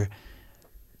fear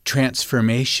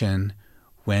transformation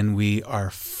when we are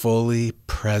fully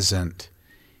present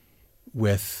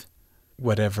with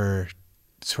whatever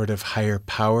sort of higher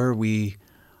power we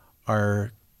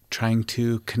are trying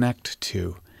to connect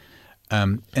to.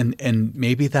 And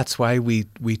maybe that's why we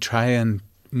try and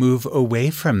move away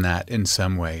from that in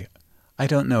some way. I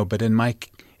don't know, but in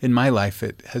my life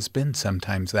it has been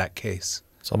sometimes that case.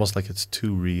 It's almost like it's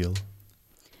too real.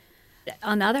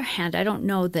 On the other hand, I don't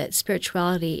know that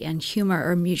spirituality and humor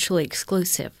are mutually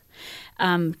exclusive.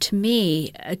 To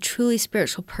me, a truly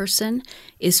spiritual person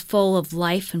is full of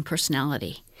life and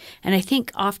personality. And I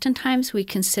think oftentimes we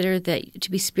consider that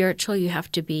to be spiritual, you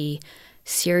have to be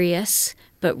serious.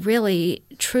 But really,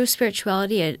 true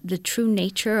spirituality, the true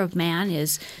nature of man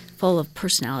is full of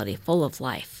personality, full of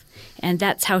life. And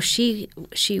that's how she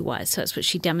was. So that's what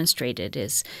she demonstrated,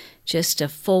 is just a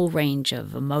full range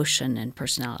of emotion and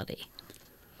personality.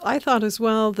 I thought as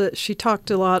well that she talked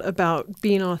a lot about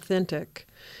being authentic.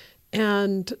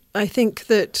 And I think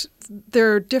that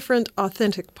there are different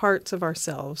authentic parts of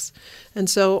ourselves. And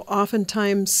so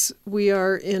oftentimes we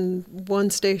are in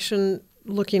one station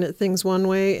looking at things one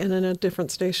way and in a different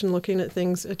station looking at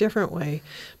things a different way.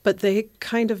 But they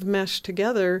kind of mesh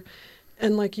together.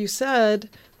 And like you said,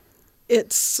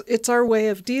 it's our way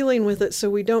of dealing with it so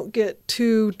we don't get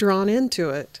too drawn into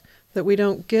it, that we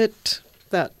don't get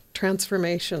that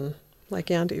transformation like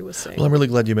Andy was saying. Well, I'm really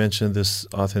glad you mentioned this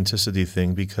authenticity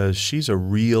thing because she's a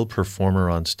real performer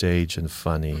on stage and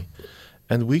funny.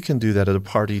 And we can do that at a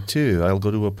party too. I'll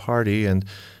go to a party and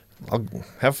I'll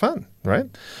have fun, right?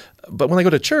 But when I go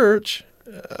to church,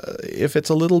 if it's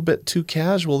a little bit too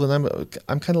casual, then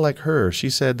I'm kind of like her. She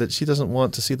said that she doesn't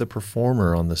want to see the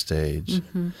performer on the stage.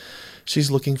 Mm-hmm.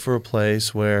 She's looking for a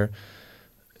place where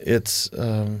it's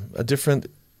a different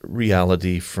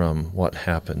reality from what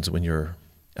happens when you're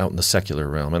out in the secular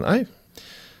realm. And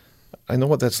I know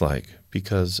what that's like,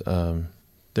 because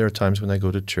there are times when I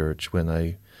go to church when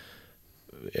I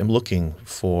am looking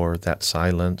for that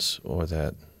silence or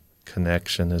that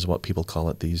connection, is what people call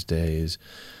it these days,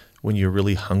 when you're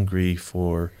really hungry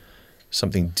for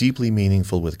something deeply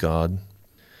meaningful with God.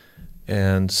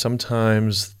 And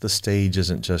sometimes the stage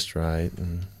isn't just right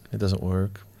and it doesn't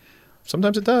work.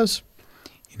 Sometimes it does.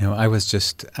 You know, I was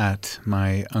just at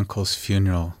my uncle's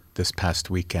funeral this past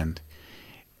weekend,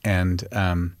 and,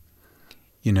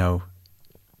 you know,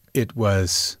 it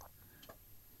was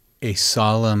a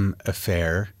solemn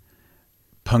affair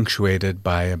punctuated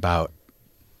by about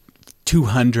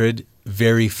 200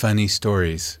 very funny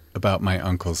stories about my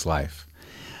uncle's life.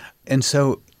 And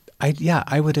so,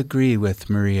 I would agree with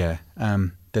Maria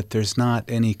that there's not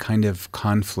any kind of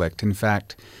conflict. In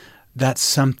fact, that's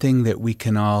something that we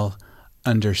can all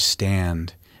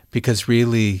understand, because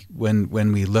really when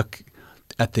we look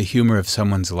at the humor of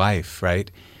someone's life, right,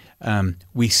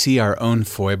 we see our own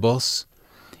foibles,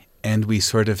 and we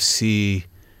sort of see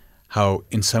how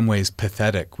in some ways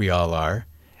pathetic we all are,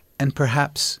 and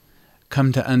perhaps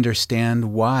come to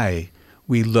understand why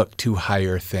we look to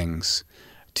higher things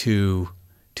to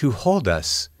hold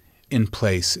us in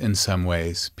place in some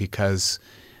ways, because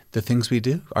the things we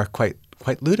do are quite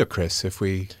ludicrous if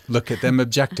we look at them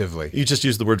objectively. You just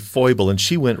used the word foible, and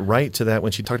she went right to that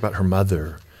when she talked about her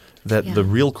mother, that the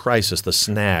real crisis, the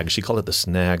snag, she called it the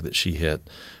snag that she hit,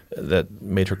 that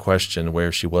made her question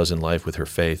where she was in life with her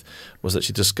faith, was that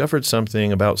she discovered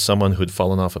something about someone who had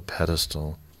fallen off a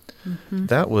pedestal. Mm-hmm.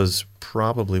 That was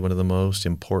probably one of the most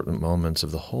important moments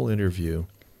of the whole interview,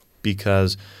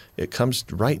 because it comes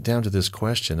right down to this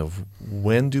question of,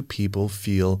 when do people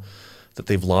feel that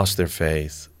they've lost their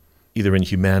faith, either in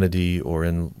humanity or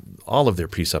in all of their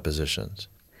presuppositions?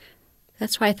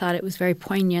 That's why I thought it was very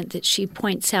poignant that she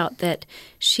points out that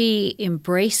she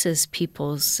embraces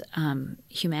people's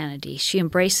humanity. She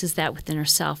embraces that within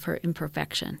herself, her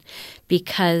imperfection.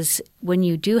 Because when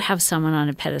you do have someone on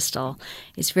a pedestal,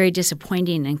 it's very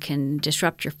disappointing and can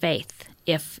disrupt your faith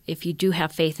if you do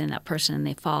have faith in that person and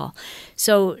they fall.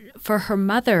 So for her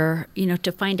mother,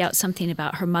 to find out something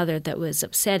about her mother that was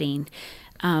upsetting,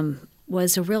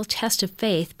 was a real test of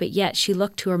faith, but yet she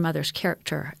looked to her mother's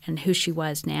character and who she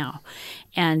was now.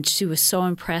 And she was so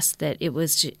impressed that it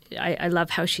was, I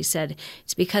love how she said,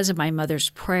 it's because of my mother's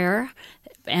prayer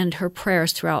and her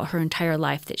prayers throughout her entire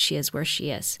life that she is where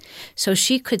she is. So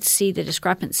she could see the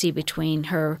discrepancy between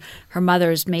her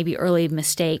mother's maybe early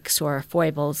mistakes or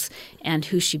foibles and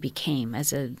who she became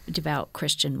as a devout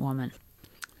Christian woman.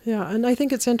 Yeah, and I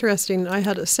think it's interesting. I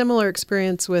had a similar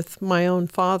experience with my own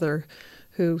father,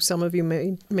 who some of you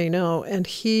may know, and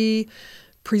he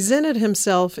presented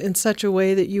himself in such a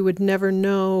way that you would never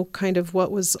know kind of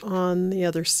what was on the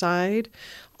other side.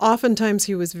 Oftentimes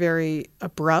he was very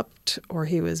abrupt or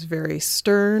he was very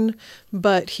stern,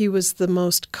 but he was the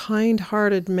most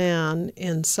kind-hearted man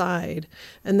inside.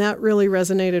 And that really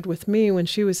resonated with me when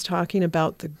she was talking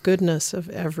about the goodness of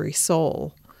every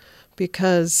soul.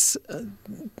 Because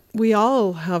we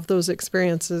all have those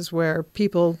experiences where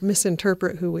people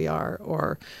misinterpret who we are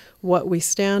or what we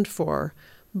stand for.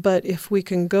 But if we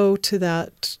can go to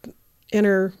that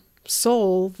inner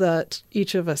soul that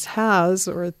each of us has,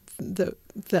 or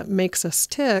that makes us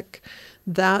tick,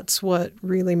 that's what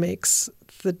really makes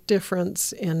the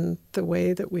difference in the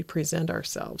way that we present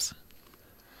ourselves.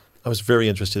 I was very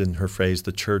interested in her phrase,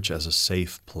 the church as a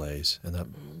safe place.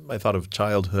 And I thought of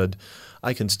childhood.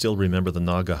 I can still remember the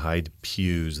Naugahyde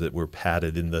pews that were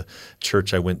padded in the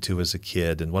church I went to as a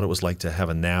kid, and what it was like to have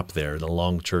a nap there in a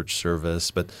long church service.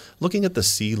 But looking at the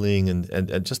ceiling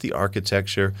and just the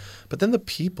architecture, but then the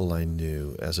people I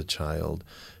knew as a child,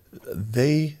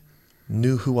 they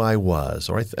knew who I was,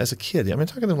 or as a kid. I mean,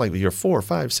 talking to them like you're 4,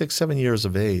 5, 6, 7 years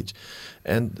of age.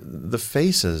 And the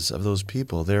faces of those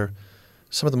people, they're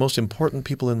some of the most important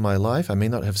people in my life. I may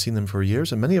not have seen them for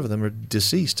years, and many of them are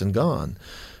deceased and gone.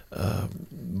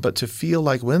 But to feel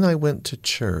like when I went to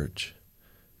church,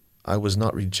 I was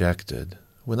not rejected.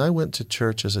 When I went to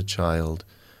church as a child,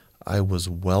 I was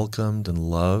welcomed and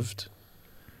loved.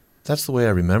 That's the way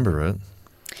I remember it.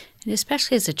 And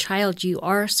especially as a child, you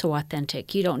are so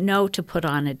authentic. You don't know to put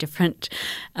on a different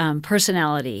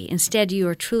personality. Instead, you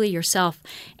are truly yourself.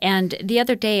 And the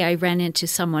other day, I ran into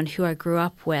someone who I grew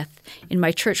up with in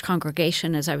my church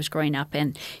congregation as I was growing up.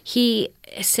 And he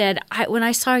said, when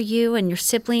I saw you and your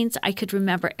siblings, I could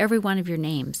remember every one of your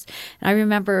names. And I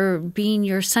remember being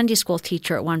your Sunday school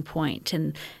teacher at one point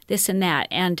and this and that.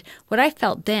 And what I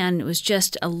felt then was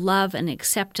just a love and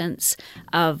acceptance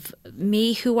of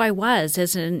me, who I was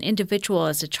as an individual,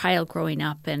 as a child growing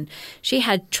up. And she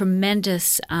had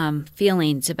tremendous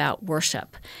feelings about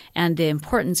worship and the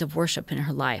importance of worship in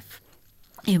her life,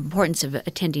 the importance of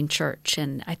attending church.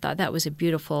 And I thought that was a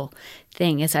beautiful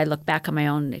thing as I look back on my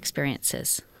own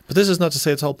experiences. But this is not to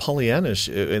say it's all Pollyannish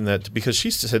in that, because she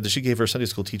said that she gave her Sunday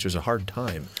school teachers a hard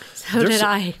time. So did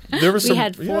I. We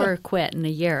had 4 quit in a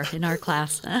year in our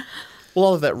class. Well,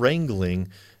 all of that wrangling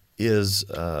is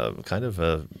kind of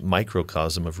a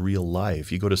microcosm of real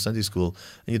life. You go to Sunday school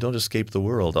and you don't escape the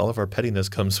world. All of our pettiness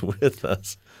comes with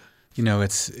us. You know,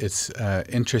 it's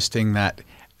interesting that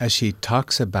as she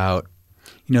talks about,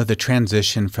 you know, the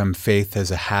transition from faith as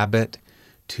a habit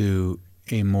to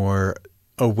a more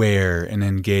aware and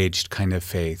engaged kind of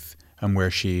faith, where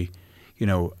she, you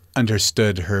know,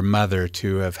 understood her mother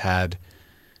to have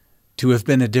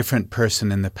been a different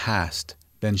person in the past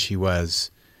than she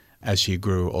was as she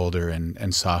grew older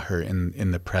and saw her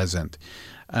in the present.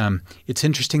 It's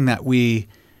interesting that we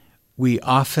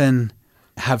often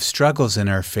have struggles in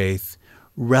our faith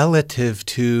relative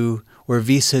to or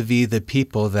vis-a-vis the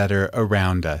people that are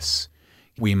around us.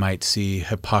 We might see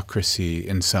hypocrisy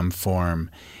in some form,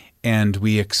 and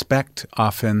we expect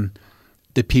often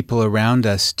the people around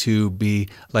us to be,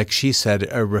 like she said,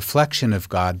 a reflection of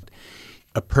God,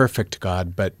 a perfect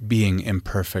God, but being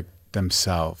imperfect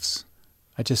themselves.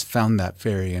 I just found that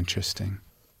very interesting.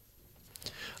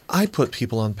 I put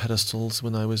people on pedestals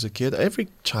when I was a kid. Every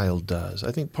child does.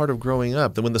 I think part of growing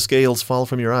up, that when the scales fall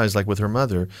from your eyes, like with her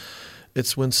mother,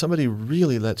 it's when somebody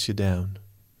really lets you down.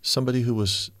 Somebody who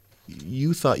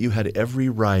you thought you had every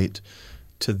right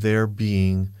to their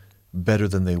being better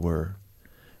than they were.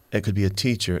 It could be a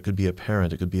teacher, it could be a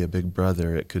parent, it could be a big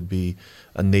brother, it could be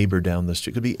a neighbor down the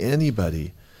street, it could be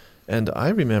anybody. And I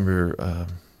remember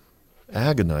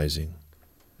agonizing.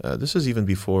 This is even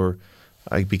before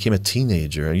I became a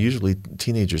teenager. And usually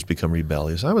teenagers become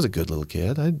rebellious. I was a good little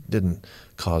kid. I didn't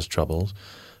cause troubles.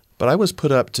 But I was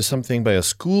put up to something by a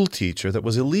school teacher that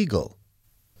was illegal.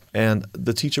 And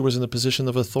the teacher was in a position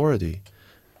of authority.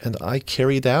 And I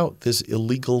carried out this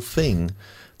illegal thing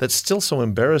that's still so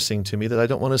embarrassing to me that I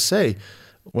don't want to say.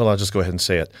 Well, I'll just go ahead and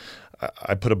say it.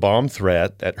 I put a bomb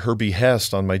threat at her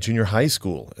behest on my junior high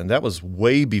school. And that was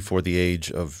way before the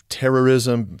age of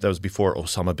terrorism. That was before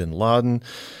Osama bin Laden.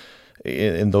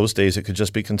 In those days, it could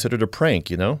just be considered a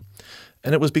prank, you know?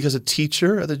 And it was because a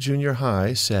teacher at the junior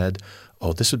high said,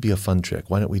 oh, this would be a fun trick.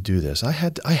 Why don't we do this? I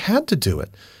had to do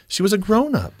it. She was a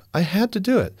grown-up. I had to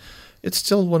do it. It's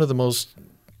still one of the most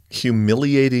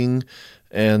humiliating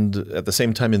and at the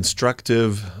same time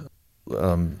instructive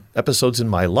episodes in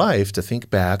my life to think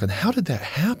back on how did that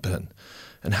happen?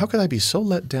 And how could I be so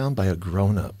let down by a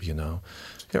grown-up, you know?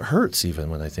 It hurts even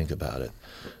when I think about it.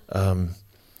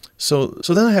 So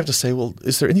then I have to say, well,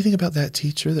 is there anything about that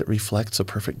teacher that reflects a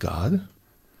perfect God?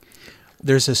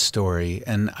 There's a story,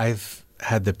 and I've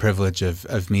had the privilege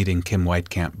of meeting Kim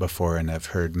Weitkamp before, and I've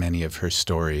heard many of her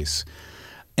stories.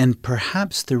 And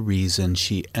perhaps the reason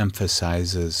she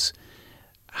emphasizes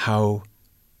how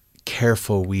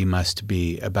careful we must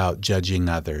be about judging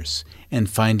others and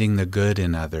finding the good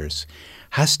in others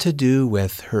has to do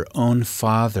with her own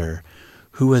father,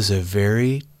 who was a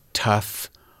very tough,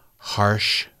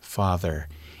 harsh father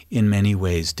in many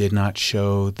ways, did not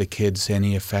show the kids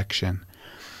any affection.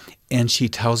 And she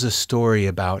tells a story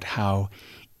about how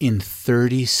in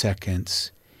 30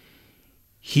 seconds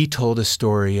he told a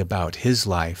story about his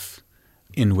life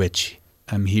in which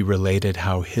he related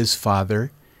how his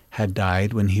father had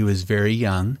died when he was very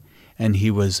young, and he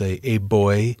was a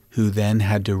boy who then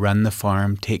had to run the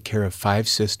farm, take care of 5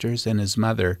 sisters and his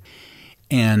mother,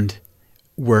 and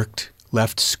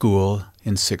left school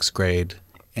in 6th grade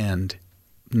and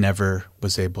never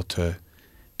was able to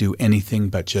do anything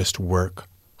but just work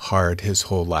hard his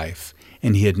whole life.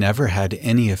 And he had never had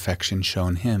any affection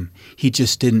shown him. He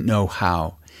just didn't know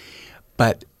how.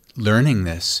 But learning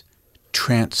this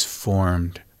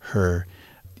transformed her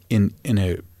in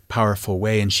a powerful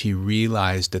way, and she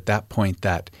realized at that point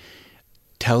that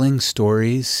telling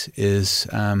stories is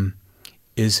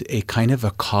a kind of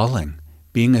a calling,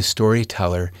 being a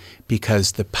storyteller,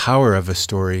 because the power of a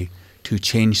story to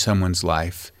change someone's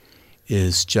life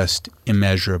is just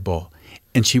immeasurable.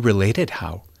 And she related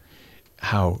how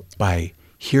by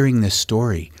hearing this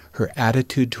story, her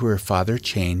attitude to her father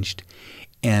changed,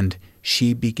 and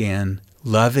she began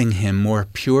loving him more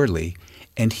purely,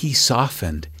 and he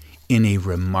softened in a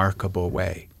remarkable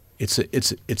way.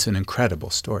 It's an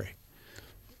incredible story.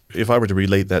 If I were to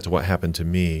relate that to what happened to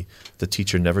me, the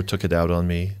teacher never took it out on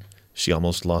me. She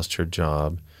almost lost her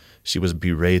job. She was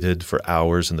berated for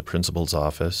hours in the principal's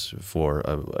office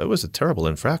it was a terrible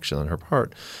infraction on her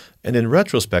part. And in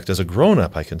retrospect, as a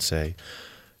grown-up, I can say,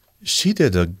 she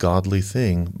did a godly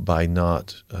thing by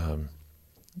not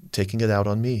taking it out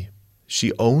on me.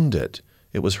 She owned it.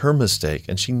 It was her mistake,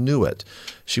 and she knew it.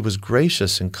 She was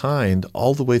gracious and kind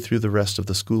all the way through the rest of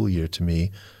the school year to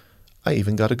me. I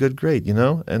even got a good grade,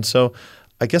 And so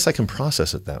I guess I can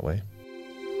process it that way.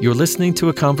 You're listening to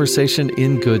a conversation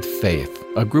in good faith,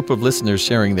 a group of listeners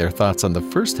sharing their thoughts on the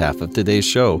first half of today's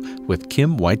show with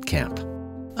Kim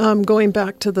Weitkamp. Going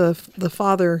back to the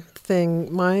father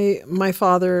thing, my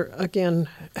father, again,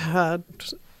 had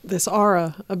this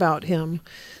aura about him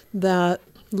that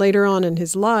later on in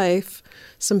his life,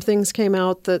 some things came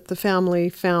out that the family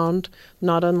found,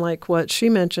 not unlike what she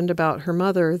mentioned about her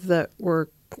mother, that were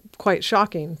quite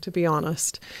shocking, to be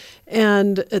honest.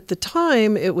 And at the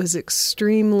time, it was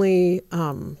extremely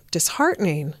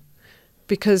disheartening,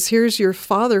 because here's your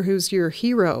father who's your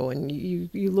hero, and you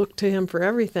look to him for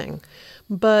everything.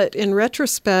 But in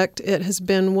retrospect, it has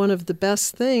been one of the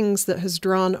best things that has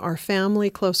drawn our family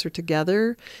closer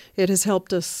together. It has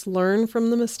helped us learn from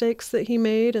the mistakes that he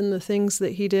made and the things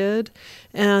that he did.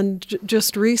 And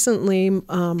just recently,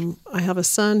 I have a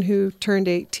son who turned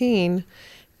 18,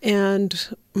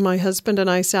 and my husband and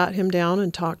I sat him down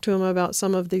and talked to him about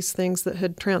some of these things that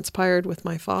had transpired with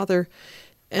my father.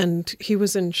 And he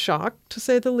was in shock, to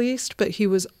say the least, but he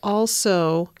was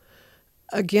also,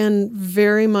 again,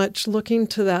 very much looking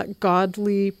to that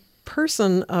godly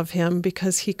person of him,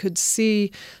 because he could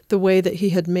see the way that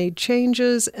he had made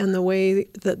changes and the way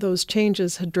that those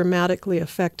changes had dramatically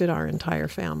affected our entire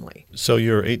family. So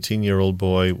your 18-year-old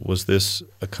boy, was this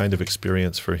a kind of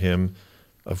experience for him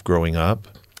of growing up?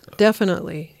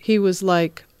 Definitely. He was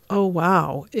like, oh,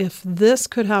 wow, if this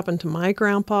could happen to my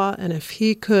grandpa, and if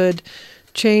he could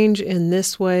change in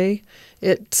this way,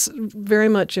 it's very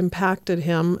much impacted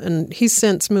him. And he's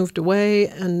since moved away,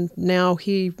 and now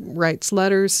he writes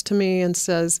letters to me and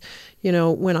says,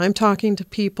 when I'm talking to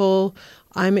people,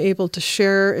 I'm able to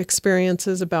share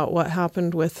experiences about what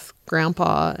happened with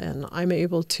Grandpa, and I'm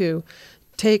able to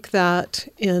take that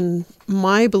in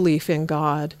my belief in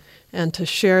God and to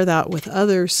share that with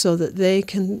others so that they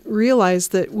can realize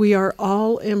that we are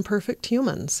all imperfect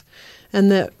humans,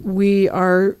 and that we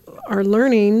are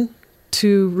learning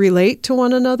to relate to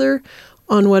one another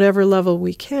on whatever level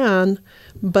we can,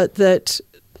 but that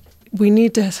we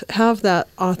need to have that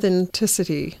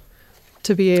authenticity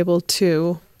to be able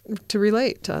to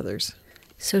relate to others.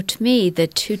 So to me, the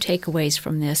two takeaways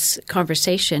from this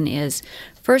conversation is,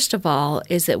 first of all,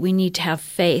 is that we need to have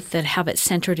faith, that have it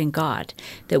centered in God,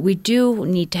 that we do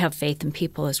need to have faith in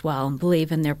people as well and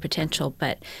believe in their potential,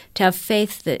 but to have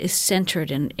faith that is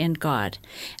centered in God,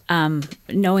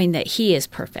 knowing that He is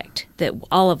perfect, that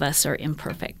all of us are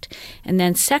imperfect. And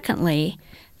then secondly,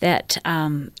 that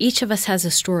each of us has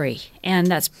a story, and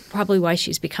that's probably why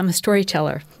she's become a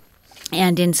storyteller.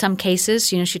 And in some cases,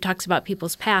 she talks about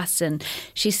people's pasts, and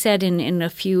she said in a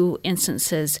few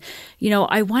instances,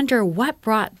 I wonder what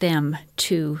brought them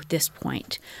to this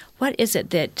point. What is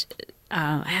it that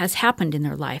has happened in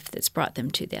their life that's brought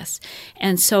them to this?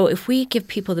 And so if we give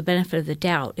people the benefit of the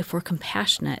doubt, if we're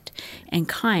compassionate and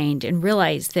kind and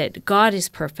realize that God is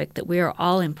perfect, that we are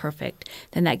all imperfect,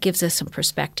 then that gives us some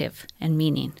perspective and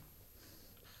meaning.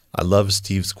 I love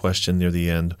Steve's question near the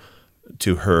end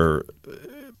to her.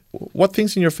 What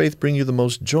things in your faith bring you the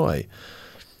most joy?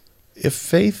 If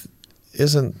faith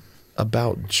isn't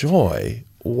about joy,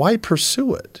 why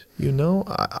pursue it?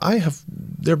 There have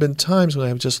been times when I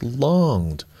have just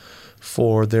longed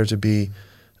for there to be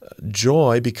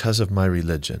joy because of my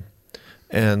religion.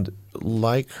 And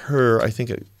like her, I think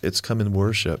it's come in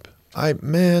worship.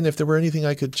 If there were anything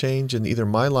I could change in either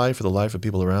my life or the life of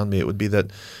people around me, it would be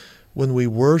that when we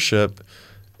worship,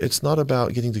 it's not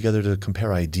about getting together to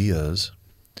compare ideas.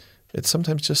 It's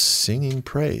sometimes just singing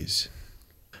praise.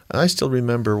 And I still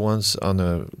remember once on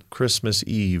a Christmas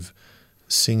Eve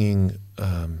singing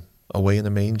Away in a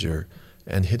Manger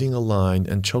and hitting a line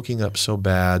and choking up so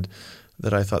bad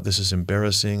that I thought, this is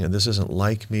embarrassing and this isn't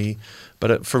like me.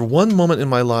 But for one moment in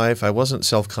my life, I wasn't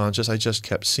self-conscious. I just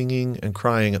kept singing and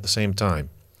crying at the same time.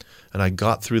 And I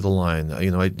got through the line.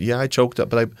 I choked up,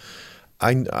 but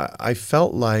I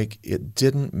felt like it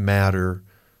didn't matter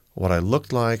what I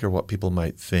looked like or what people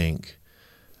might think.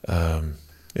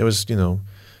 It was,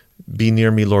 be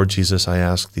near me, Lord Jesus, I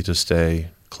ask thee to stay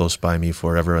close by me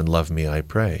forever and love me, I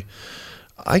pray.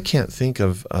 I can't think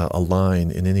of a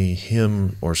line in any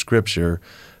hymn or scripture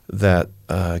that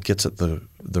gets at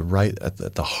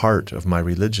the heart of my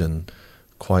religion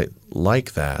quite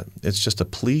like that. It's just a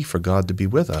plea for God to be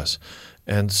with us.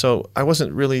 And so I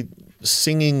wasn't really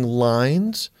singing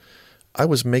lines. I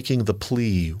was making the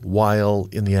plea while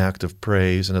in the act of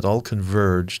praise, and it all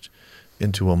converged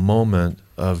into a moment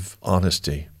of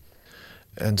honesty.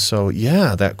 And so,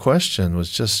 yeah, that question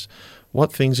was just,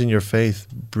 what things in your faith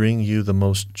bring you the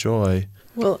most joy?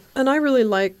 Well, and I really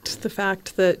liked the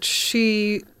fact that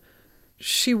she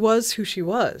was who she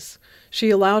was. She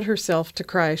allowed herself to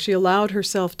cry. She allowed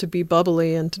herself to be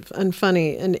bubbly and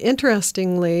funny. And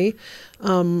interestingly...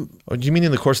 do you mean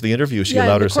in the course of the interview she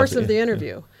allowed herself? Yeah, in the course of the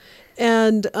interview.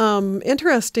 And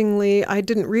interestingly, I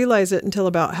didn't realize it until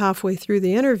about halfway through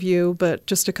the interview, but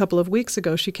just a couple of weeks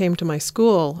ago, she came to my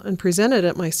school and presented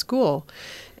at my school.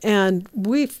 And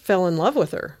we fell in love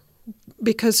with her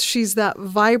because she's that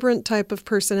vibrant type of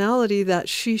personality that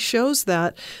she shows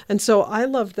that. And so I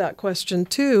loved that question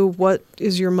too. What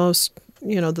is your most,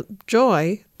 the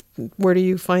joy? Where do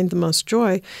you find the most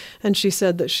joy? And she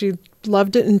said that she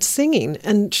loved it in singing,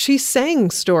 and she sang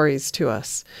stories to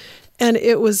us. And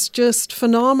it was just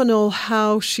phenomenal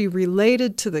how she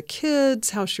related to the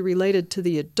kids, how she related to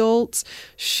the adults.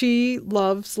 She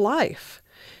loves life.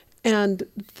 And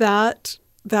that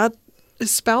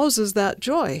espouses that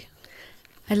joy.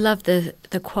 I love the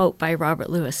quote by Robert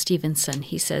Louis Stevenson.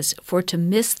 He says, "For to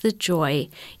miss the joy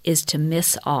is to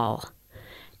miss all."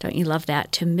 Don't you love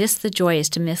that? To miss the joy is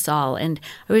to miss all. And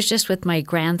I was just with my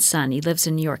grandson. He lives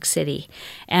in New York City.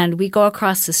 And we go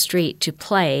across the street to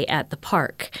play at the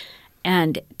park.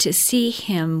 And to see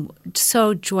him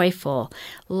so joyful,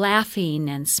 laughing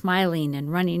and smiling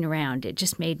and running around, it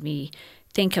just made me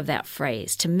think of that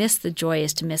phrase. To miss the joy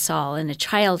is to miss all. And a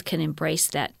child can embrace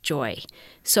that joy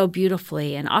so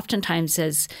beautifully. And oftentimes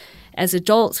as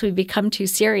adults, we become too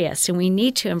serious, and we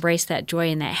need to embrace that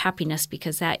joy and that happiness,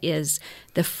 because that is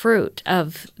the fruit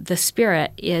of the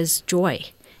Spirit, is joy,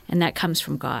 and that comes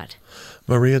from God.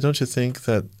 Maria, don't you think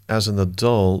that as an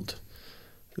adult,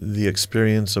 the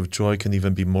experience of joy can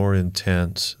even be more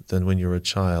intense than when you're a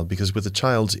child? Because with a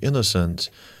child's innocence,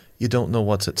 you don't know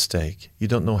what's at stake. You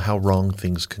don't know how wrong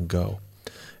things can go.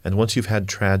 And once you've had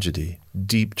tragedy,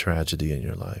 deep tragedy in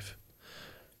your life,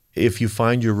 if you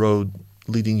find your road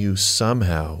leading you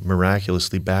somehow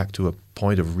miraculously back to a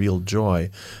point of real joy,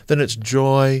 then it's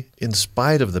joy in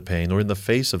spite of the pain or in the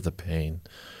face of the pain,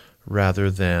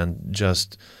 rather than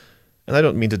just... And I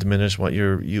don't mean to diminish what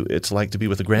it's like to be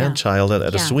with a grandchild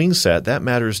at a swing set. That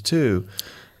matters too.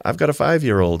 I've got a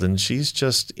 5-year-old, and she's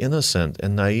just innocent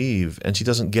and naive, and she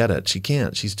doesn't get it. She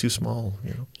can't. She's too small.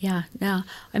 Yeah. Now,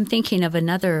 I'm thinking of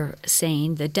another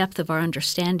saying, the depth of our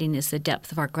understanding is the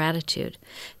depth of our gratitude,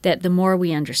 that the more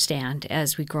we understand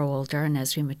as we grow older and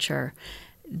as we mature,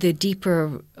 the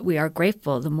deeper we are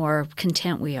grateful, the more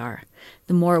content we are,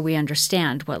 the more we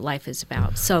understand what life is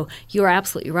about. So you're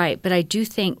absolutely right. But I do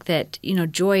think that,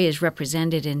 joy is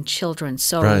represented in children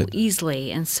so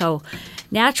easily and so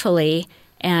naturally.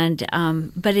 And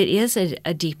but it is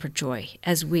a deeper joy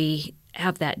as we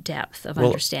have that depth of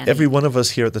understanding. Every one of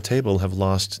us here at the table have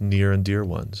lost near and dear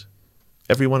ones.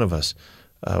 Every one of us.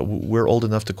 We're old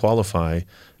enough to qualify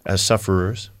as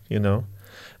sufferers,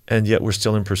 and yet we're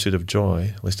still in pursuit of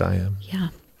joy. At least I am. Yeah.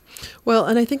 Well,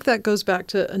 and I think that goes back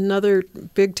to another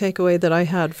big takeaway that I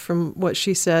had from what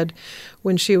she said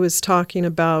when she was talking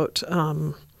about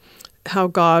how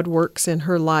God works in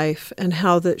her life, and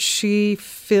how that she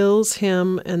feels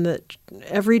Him, and that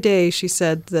every day she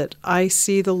said that I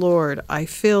see the Lord, I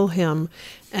feel Him,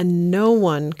 and no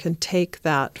one can take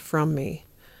that from me.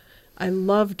 I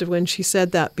loved when she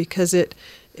said that, because it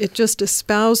just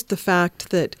espoused the fact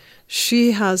that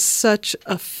she has such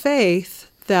a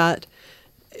faith that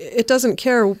it doesn't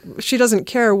care. She doesn't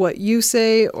care what you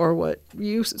say or what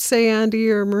you say,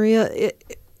 Andy or Maria.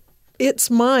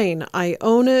 It's mine. I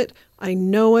own it. I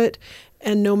know it.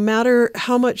 And no matter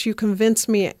how much you convince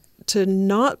me to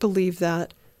not believe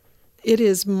that, it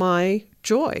is my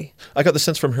joy. I got the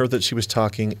sense from her that she was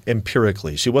talking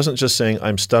empirically. She wasn't just saying,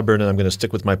 I'm stubborn and I'm going to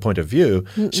stick with my point of view.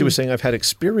 Mm-mm. She was saying, I've had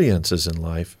experiences in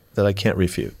life that I can't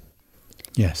refute.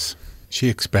 Yes. She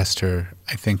expressed her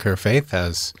faith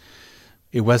as,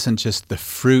 it wasn't just the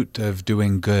fruit of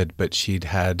doing good, but she'd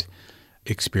had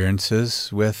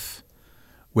experiences with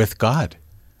God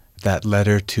that led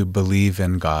her to believe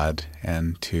in God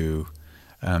and to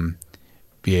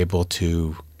be able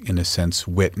to, in a sense,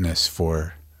 witness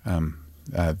for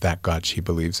that God she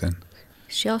believes in.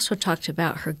 She also talked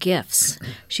about her gifts.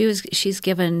 She's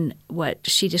given what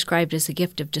she described as a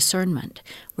gift of discernment,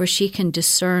 where she can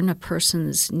discern a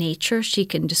person's nature. She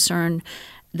can discern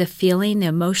the feeling, the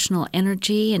emotional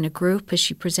energy in a group as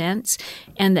she presents,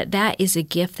 and that is a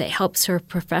gift that helps her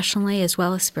professionally as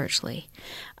well as spiritually.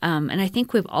 And I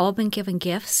think we've all been given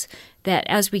gifts that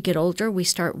as we get older, we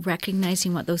start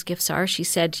recognizing what those gifts are. She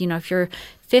said, if you're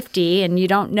 50 and you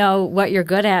don't know what you're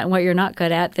good at and what you're not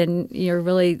good at, then you're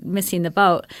really missing the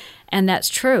boat. And that's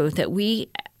true, that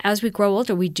as we grow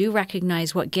older, we do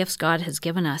recognize what gifts God has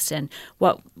given us and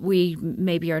what we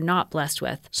maybe are not blessed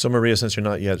with. So, Maria, since you're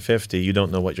not yet 50, you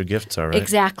don't know what your gifts are, right?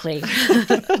 Exactly.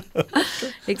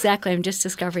 Exactly. I'm just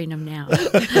discovering them now.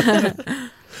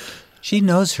 She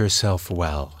knows herself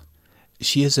well.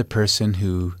 She is a person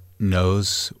who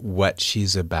knows what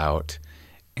she's about.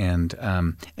 And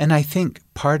I think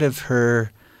part of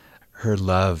her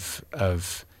love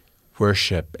of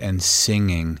worship and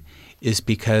singing is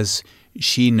because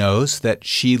she knows that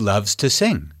she loves to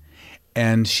sing,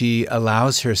 and she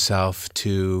allows herself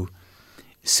to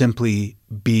simply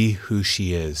be who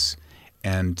she is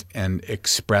and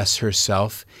express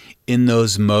herself in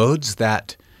those modes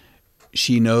that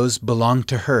she knows belong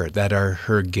to her, that are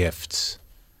her gifts.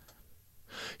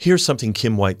 Here's something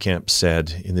Kim Weitkamp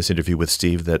said in this interview with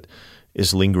Steve that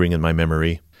is lingering in my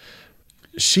memory.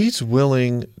 She's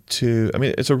willing to,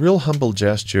 it's a real humble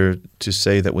gesture to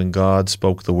say that when God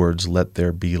spoke the words, "Let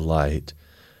there be light,"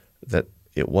 that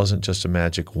it wasn't just a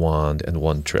magic wand and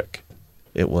one trick.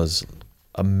 It was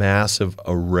a massive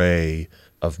array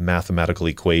of mathematical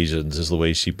equations, is the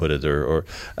way she put it, or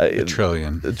a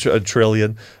trillion. A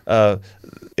trillion.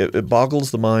 It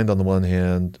boggles the mind on the one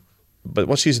hand, but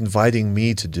what she's inviting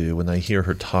me to do when I hear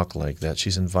her talk like that,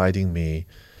 she's inviting me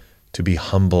to be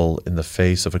humble in the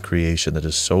face of a creation that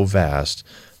is so vast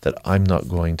that I'm not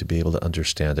going to be able to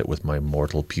understand it with my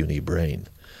mortal, puny brain.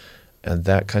 And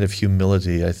that kind of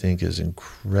humility, I think, is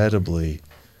incredibly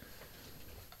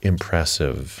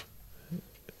impressive.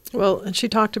 Well, and she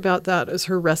talked about that as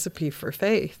her recipe for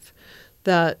faith,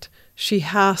 that she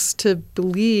has to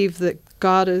believe that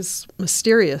God is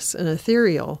mysterious and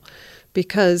ethereal,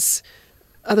 because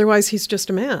otherwise he's just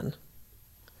a man.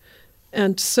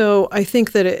 And so I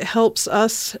think that it helps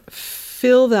us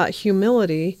feel that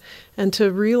humility and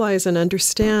to realize and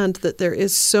understand that there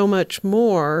is so much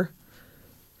more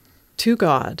to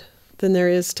God than there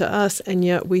is to us, and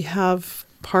yet we have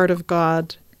part of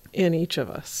God in each of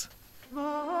us.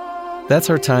 That's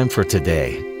our time for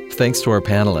today. Thanks to our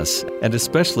panelists, and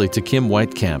especially to Kim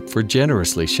Weitkamp for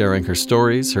generously sharing her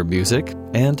stories, her music,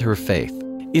 and her faith.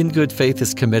 In Good Faith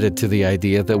is committed to the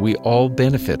idea that we all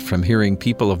benefit from hearing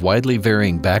people of widely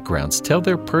varying backgrounds tell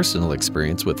their personal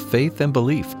experience with faith and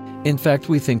belief. In fact,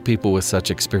 we think people with such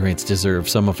experience deserve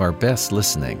some of our best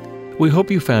listening. We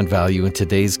hope you found value in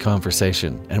today's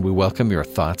conversation, and we welcome your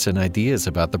thoughts and ideas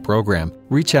about the program.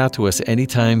 Reach out to us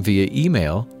anytime via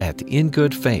email at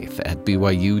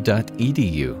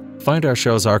ingoodfaith@byu.edu. Find our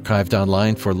shows archived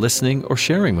online for listening or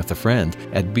sharing with a friend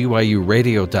at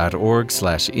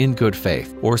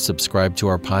byuradio.org/ingoodfaith, or subscribe to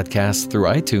our podcast through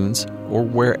iTunes or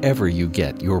wherever you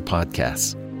get your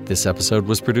podcasts. This episode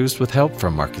was produced with help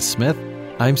from Marcus Smith.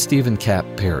 I'm Stephen Kapp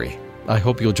Perry. I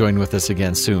hope you'll join with us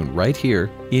again soon, right here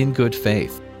in Good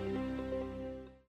Faith.